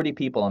 Mihail. 40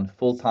 people on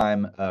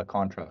full-time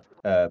contract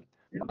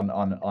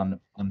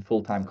on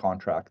full-time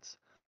contracts,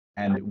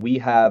 and we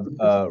have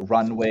a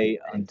runway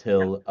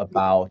until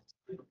about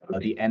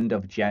the end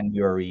of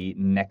January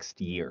next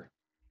year.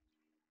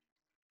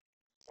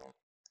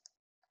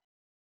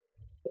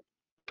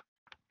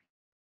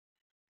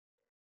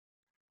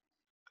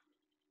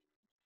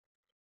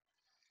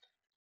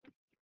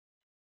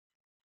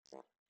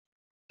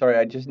 Sorry,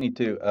 I just need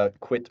to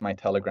quit my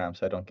Telegram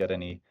so I don't get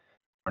any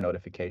more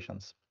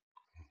notifications.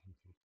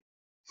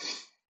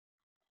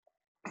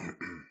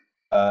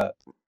 There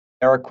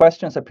are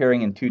questions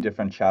appearing in two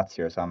different chats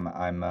here, so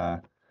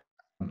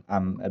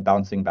I'm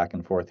bouncing back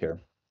and forth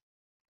here.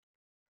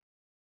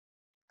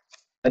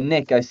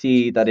 Nick, I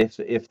see that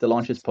if the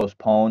launch is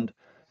postponed,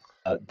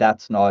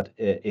 that's not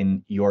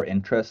in your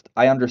interest.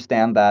 I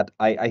understand that.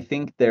 I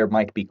think there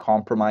might be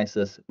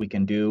compromises we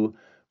can do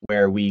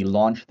where we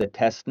launch the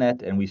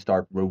testnet and we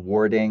start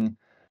rewarding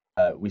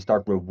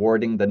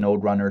the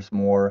node runners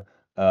more.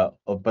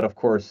 But of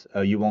course,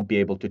 you won't be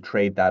able to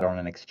trade that on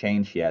an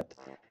exchange yet.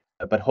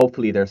 But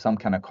hopefully there's some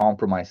kind of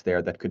compromise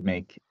there that could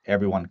make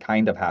everyone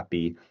kind of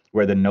happy,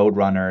 where the node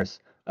runners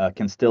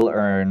can still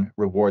earn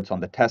rewards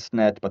on the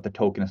testnet, but the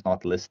token is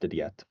not listed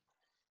yet.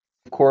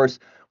 Of course,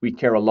 we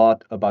care a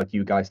lot about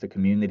you guys, the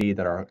community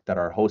that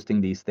are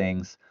hosting these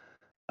things.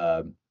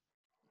 Of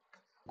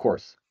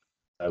course,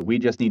 we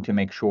just need to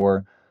make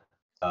sure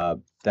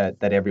that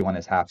everyone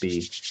is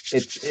happy.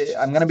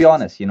 I'm gonna be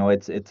honest,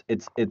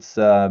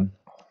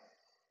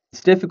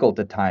 it's difficult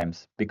at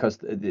times because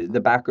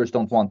the backers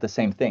don't want the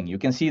same thing. You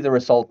can see the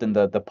result in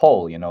the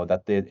poll,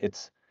 that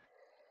it's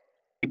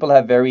people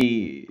have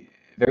very,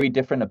 very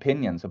different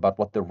opinions about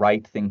what the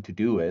right thing to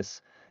do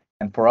is.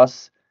 And for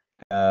us,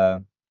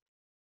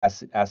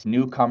 as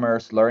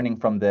newcomers learning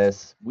from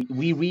this,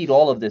 we read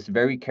all of this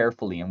very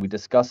carefully and we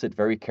discuss it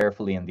very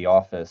carefully in the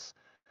office.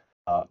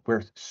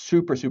 We're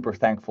super, super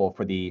thankful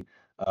for the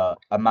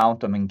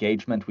amount of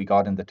engagement we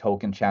got in the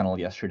token channel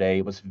yesterday.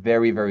 It was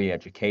very, very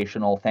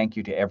educational. Thank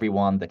you to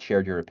everyone that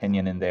shared your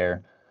opinion in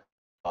there.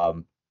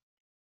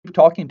 Keep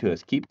talking to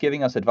us. Keep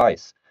giving us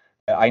advice.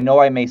 I know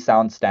I may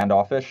sound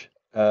standoffish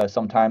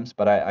sometimes,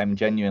 but I'm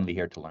genuinely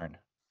here to learn.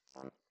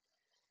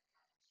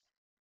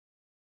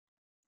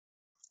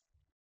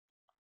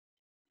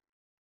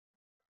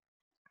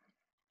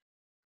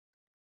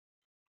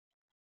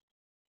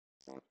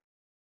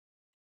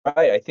 All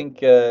right, I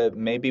think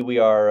maybe we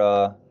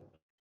are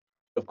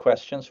of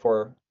questions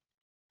for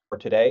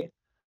today.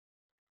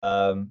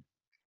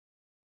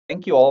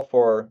 Thank you all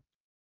for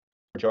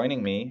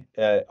joining me.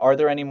 Are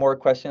there any more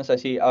questions? I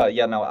see.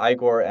 Yeah, no,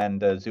 Igor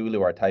and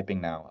Zulu are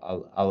typing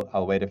now.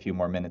 I'll wait a few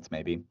more minutes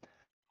maybe.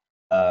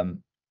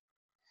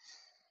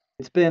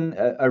 It's been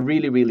a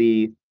really,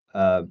 really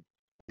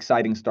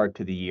exciting start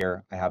to the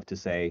year, I have to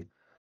say.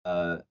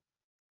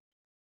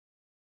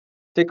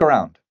 Stick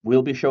around.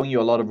 We'll be showing you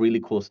a lot of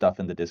really cool stuff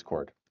in the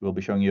Discord. We'll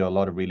be showing you a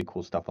lot of really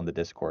cool stuff on the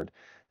Discord.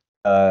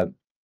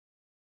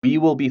 We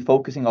will be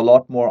focusing a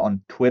lot more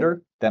on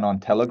Twitter than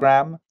on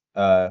Telegram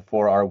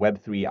for our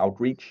Web3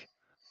 outreach.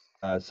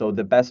 So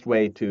the best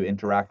way to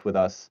interact with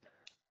us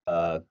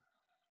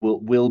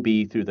will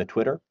be through the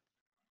Twitter.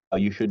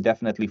 You should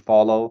definitely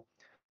follow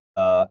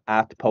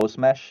at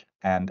Posemesh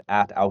and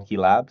at Auki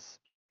Labs.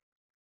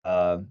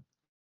 Feel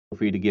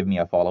free to give me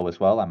a follow as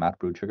well. I'm at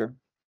Broodsugar.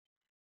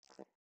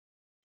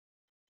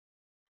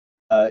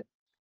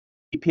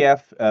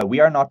 EPF, we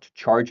are not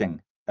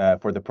charging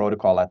for the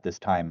protocol at this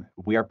time.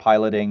 We are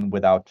piloting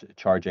without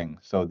charging,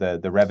 so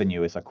the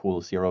revenue is a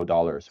cool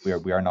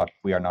 $0.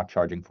 We are not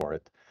charging for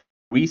it.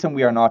 Reason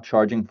we are not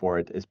charging for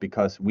it is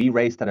because we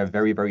raised at a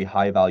very, very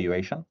high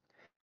valuation,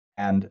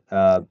 and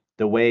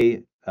the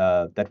way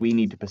that we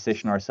need to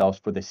position ourselves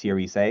for the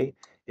Series A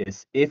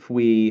is if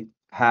we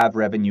have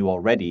revenue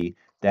already,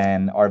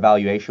 then our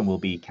valuation will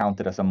be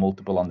counted as a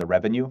multiple on the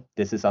revenue.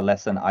 This is a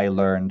lesson I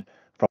learned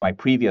from my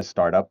previous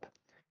startup.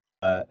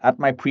 At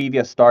my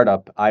previous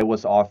startup, I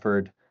was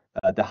offered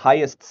the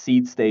highest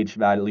seed stage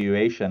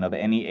valuation of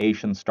any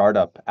Asian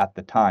startup at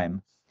the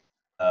time.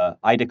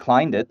 I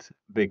declined it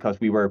because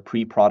we were a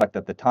pre-product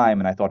at the time,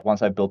 and I thought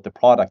once I built the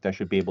product, I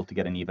should be able to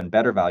get an even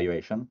better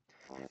valuation.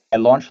 I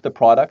launched the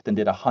product and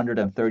did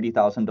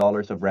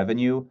 $130,000 of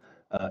revenue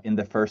in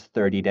the first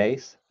 30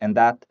 days, and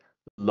that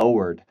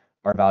lowered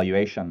our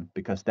valuation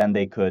because then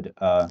they could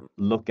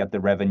look at the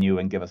revenue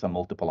and give us a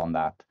multiple on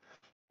that.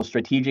 So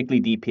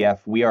strategically, DPF,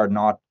 we are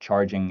not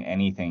charging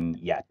anything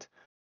yet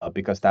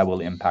because that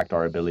will impact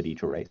our ability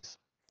to raise.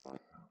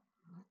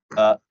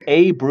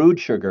 A brewed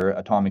sugar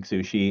atomic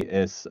sushi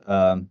is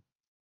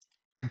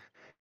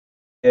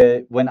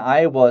when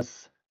I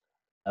was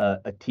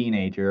a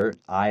teenager,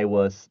 I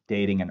was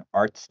dating an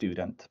art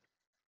student.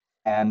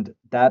 And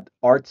that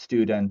art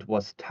student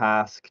was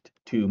tasked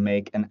to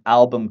make an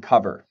album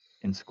cover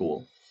in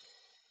school.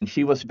 And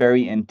she was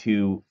very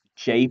into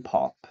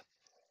J-pop.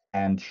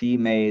 And she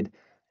made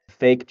a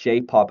fake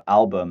J-pop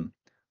album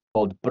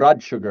called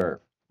Blood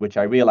Sugar, which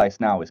I realize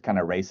now is kind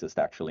of racist,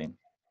 actually.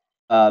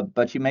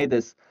 But she made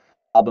this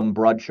album,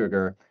 Blood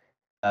Sugar,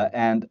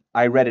 and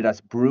I read it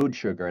as Brewed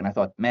Sugar. And I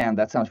thought, man,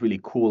 that sounds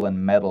really cool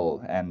and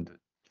metal and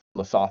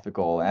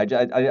philosophical. And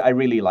I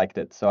really liked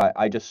it. So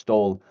I just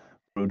stole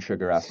Brewed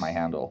Sugar as my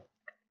handle.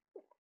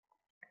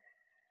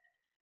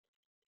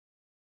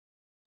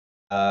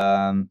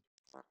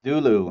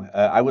 Zulu,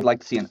 I would like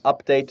to see an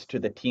update to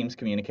the team's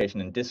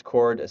communication in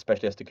Discord,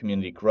 especially as the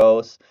community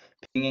grows.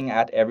 Pinging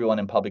at everyone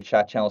in public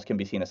chat channels can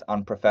be seen as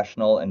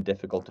unprofessional and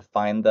difficult to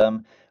find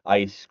them,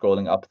 i.e.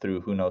 scrolling up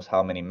through who knows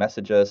how many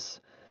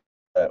messages.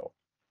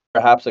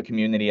 Perhaps a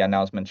community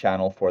announcement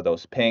channel for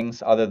those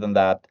pings. Other than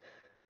that,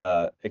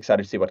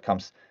 excited to see what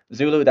comes.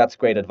 Zulu, that's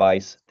great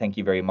advice. Thank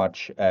you very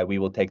much. We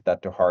will take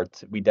that to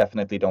heart. We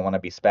definitely don't want to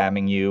be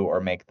spamming you or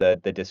make the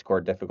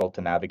Discord difficult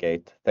to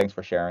navigate. Thanks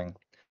for sharing.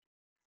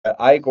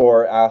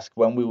 Igor asked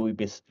when we will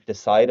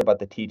decide about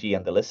the TG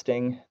and the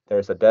listing.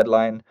 There's a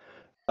deadline.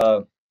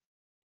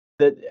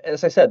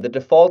 As I said, the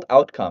default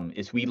outcome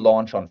is we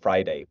launch on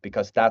Friday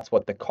because that's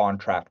what the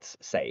contracts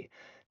say.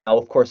 Now,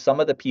 of course, some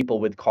of the people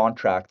with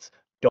contracts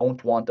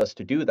don't want us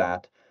to do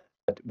that,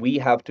 but we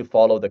have to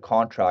follow the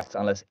contracts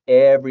unless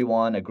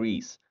everyone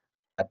agrees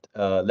that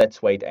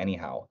let's wait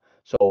anyhow.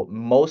 So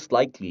most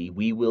likely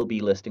we will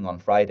be listing on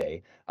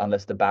Friday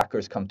unless the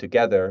backers come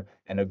together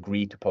and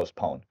agree to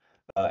postpone.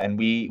 And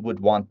we would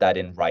want that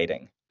in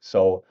writing.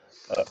 So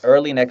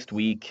early next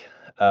week,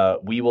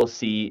 we will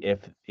see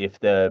if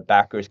the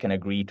backers can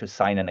agree to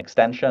sign an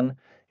extension.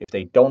 If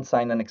they don't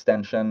sign an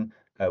extension,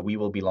 we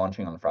will be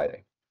launching on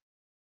Friday.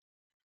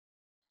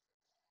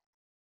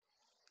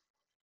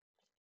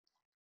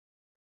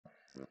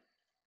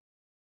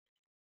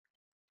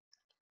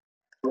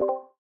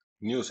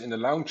 Nils, in the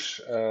lounge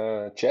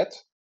chat,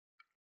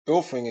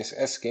 Ulfing is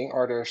asking,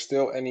 are there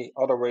still any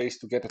other ways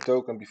to get a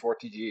token before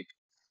TGE,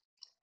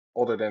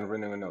 other than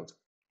running a node?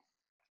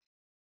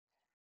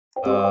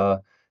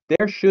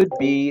 There should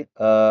be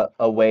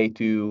a way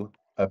to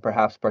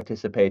perhaps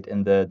participate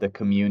in the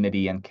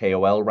community and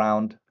KOL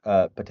round,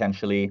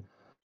 potentially.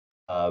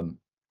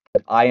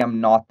 But I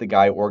am not the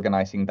guy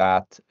organizing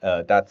that.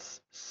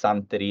 That's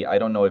Santeri. I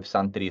don't know if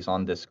Santeri is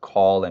on this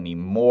call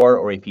anymore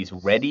or if he's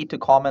ready to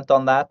comment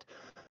on that.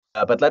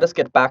 But let us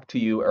get back to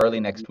you early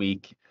next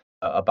week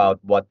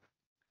about what.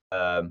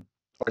 Or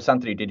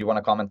Santeri, did you want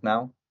to comment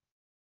now?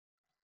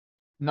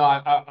 No,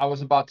 I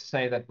was about to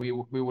say that we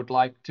would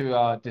like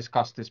to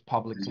discuss this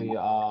publicly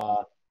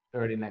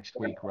early next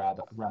week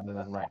rather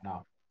than right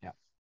now. Yeah,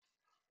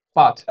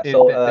 but the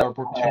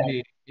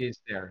opportunity is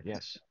there.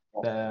 Yes,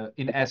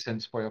 in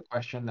essence, for your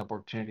question, the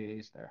opportunity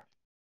is there.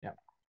 Yeah.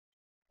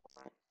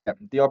 Yeah,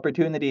 the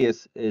opportunity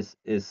is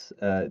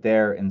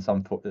there in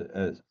some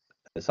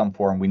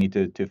form. We need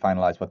to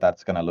finalize what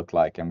that's going to look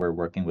like, and we're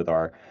working with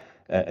our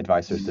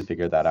advisors to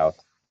figure that out.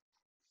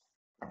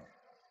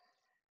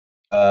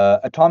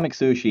 Atomic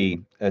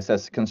Sushi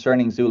says,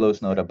 concerning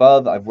Zulo's note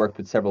above, I've worked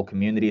with several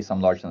communities,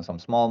 some large and some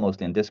small,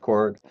 mostly in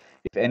Discord.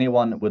 If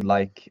anyone would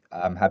like,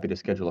 I'm happy to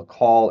schedule a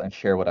call and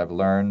share what I've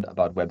learned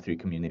about Web3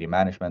 community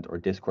management or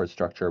Discord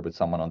structure with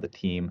someone on the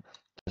team,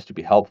 just to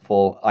be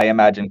helpful. I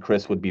imagine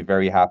Chris would be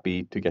very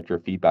happy to get your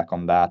feedback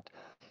on that.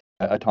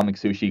 Atomic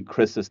Sushi,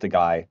 Chris is the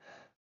guy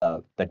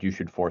that you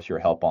should force your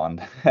help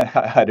on.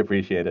 I'd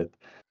appreciate it.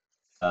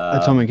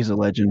 Atomic is a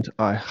legend.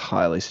 I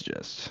highly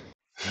suggest.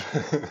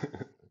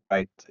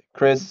 Right,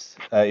 Chris,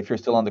 if you're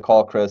still on the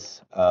call,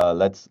 Chris,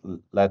 let's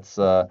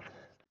milk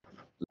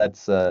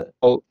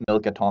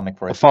Atomic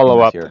for a follow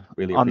up here.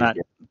 Really on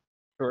appreciate that.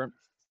 Sure.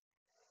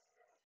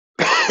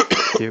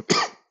 Thank you.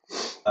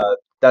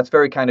 That's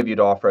very kind of you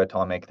to offer,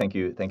 Atomic. Thank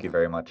you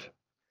very much.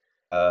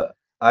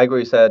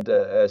 Igor said,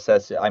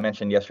 says, I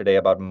mentioned yesterday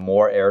about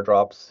more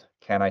airdrops.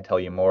 Can I tell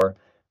you more?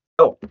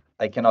 No,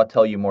 I cannot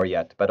tell you more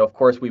yet, but of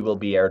course we will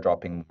be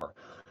airdropping more.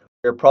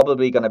 We're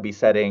probably going to be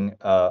setting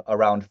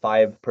around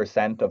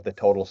 5% of the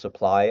total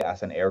supply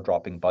as an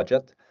airdropping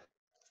budget,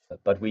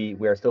 but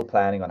we're still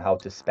planning on how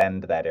to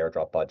spend that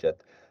airdrop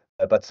budget.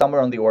 But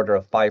somewhere on the order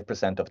of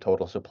 5% of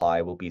total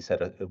supply will be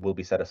set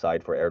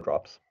aside for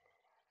airdrops.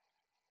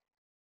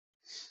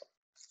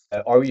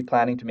 Are we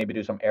planning to maybe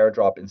do some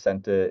airdrop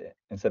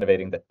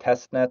incentivizing the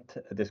testnet?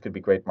 This could be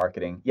great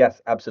marketing.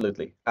 Yes,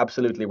 absolutely.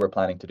 Absolutely, we're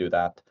planning to do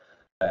that.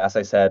 As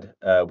I said,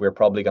 we're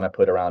probably going to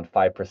put around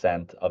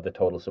 5% of the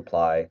total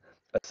supply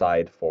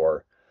aside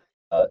for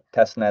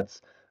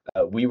testnets.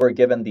 We were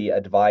given the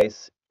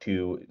advice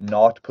to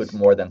not put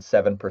more than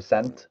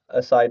 7%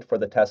 aside for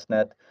the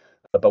testnet,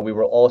 but we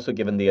were also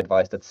given the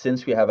advice that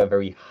since we have a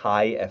very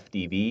high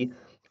FDV,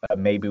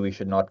 maybe we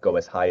should not go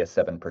as high as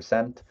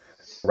 7%.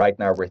 Right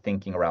now, we're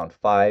thinking around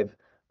 5.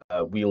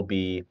 We'll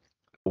be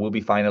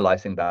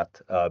finalizing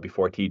that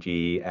before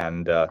TGE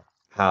and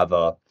have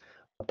a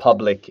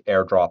public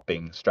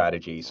airdropping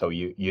strategy, so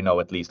you know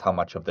at least how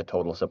much of the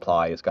total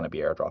supply is going to be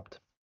airdropped.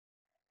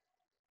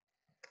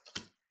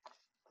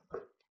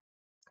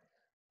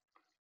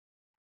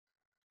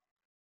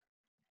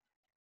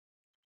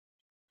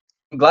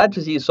 I'm glad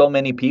to see so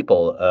many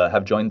people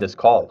have joined this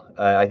call.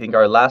 I think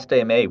our last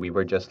AMA we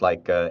were just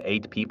like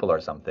 8 people or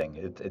something.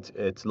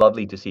 It's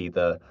lovely to see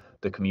the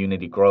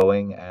community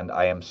growing, and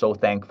I am so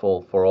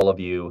thankful for all of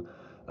you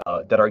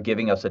that are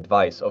giving us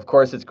advice. Of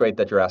course, it's great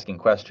that you're asking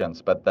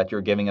questions, but that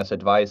you're giving us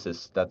advice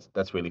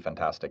that's really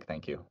fantastic.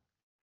 Thank you.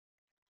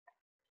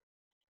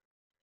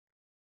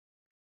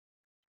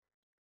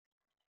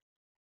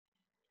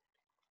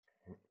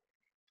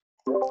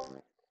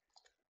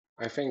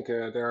 I think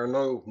there are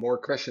no more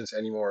questions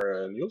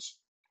anymore, Niels.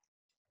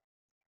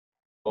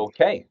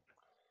 Okay.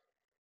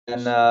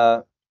 And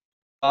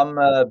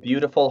from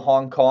beautiful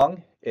Hong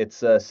Kong,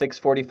 it's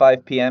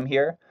 6:45 p.m.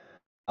 here.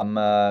 I'm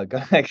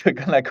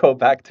gonna go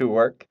back to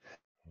work.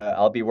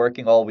 I'll be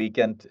working all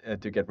weekend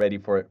to get ready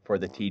for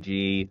the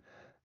TG.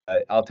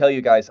 I'll tell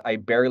you guys, I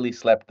barely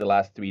slept the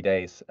last 3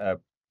 days.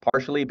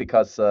 Partially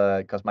because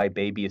my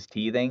baby is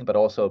teething, but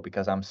also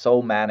because I'm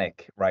so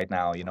manic right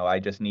now. You know, I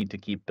just need to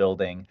keep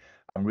building.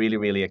 I'm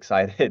really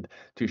excited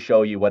to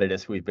show you what it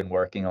is we've been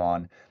working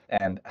on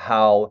and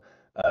how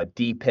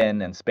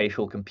DeepIn and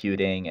spatial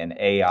computing and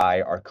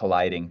AI are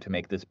colliding to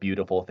make this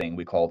beautiful thing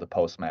we call the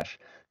Posemesh.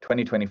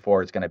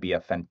 2024 is going to be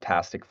a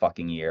fantastic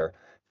fucking year.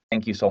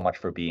 Thank you so much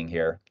for being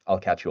here. I'll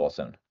catch you all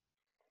soon.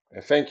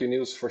 And thank you,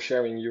 Niels, for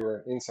sharing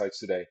your insights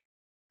today.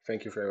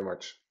 Thank you very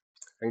much.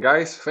 And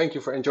guys, thank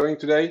you for enjoying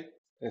today,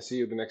 and see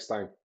you the next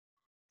time.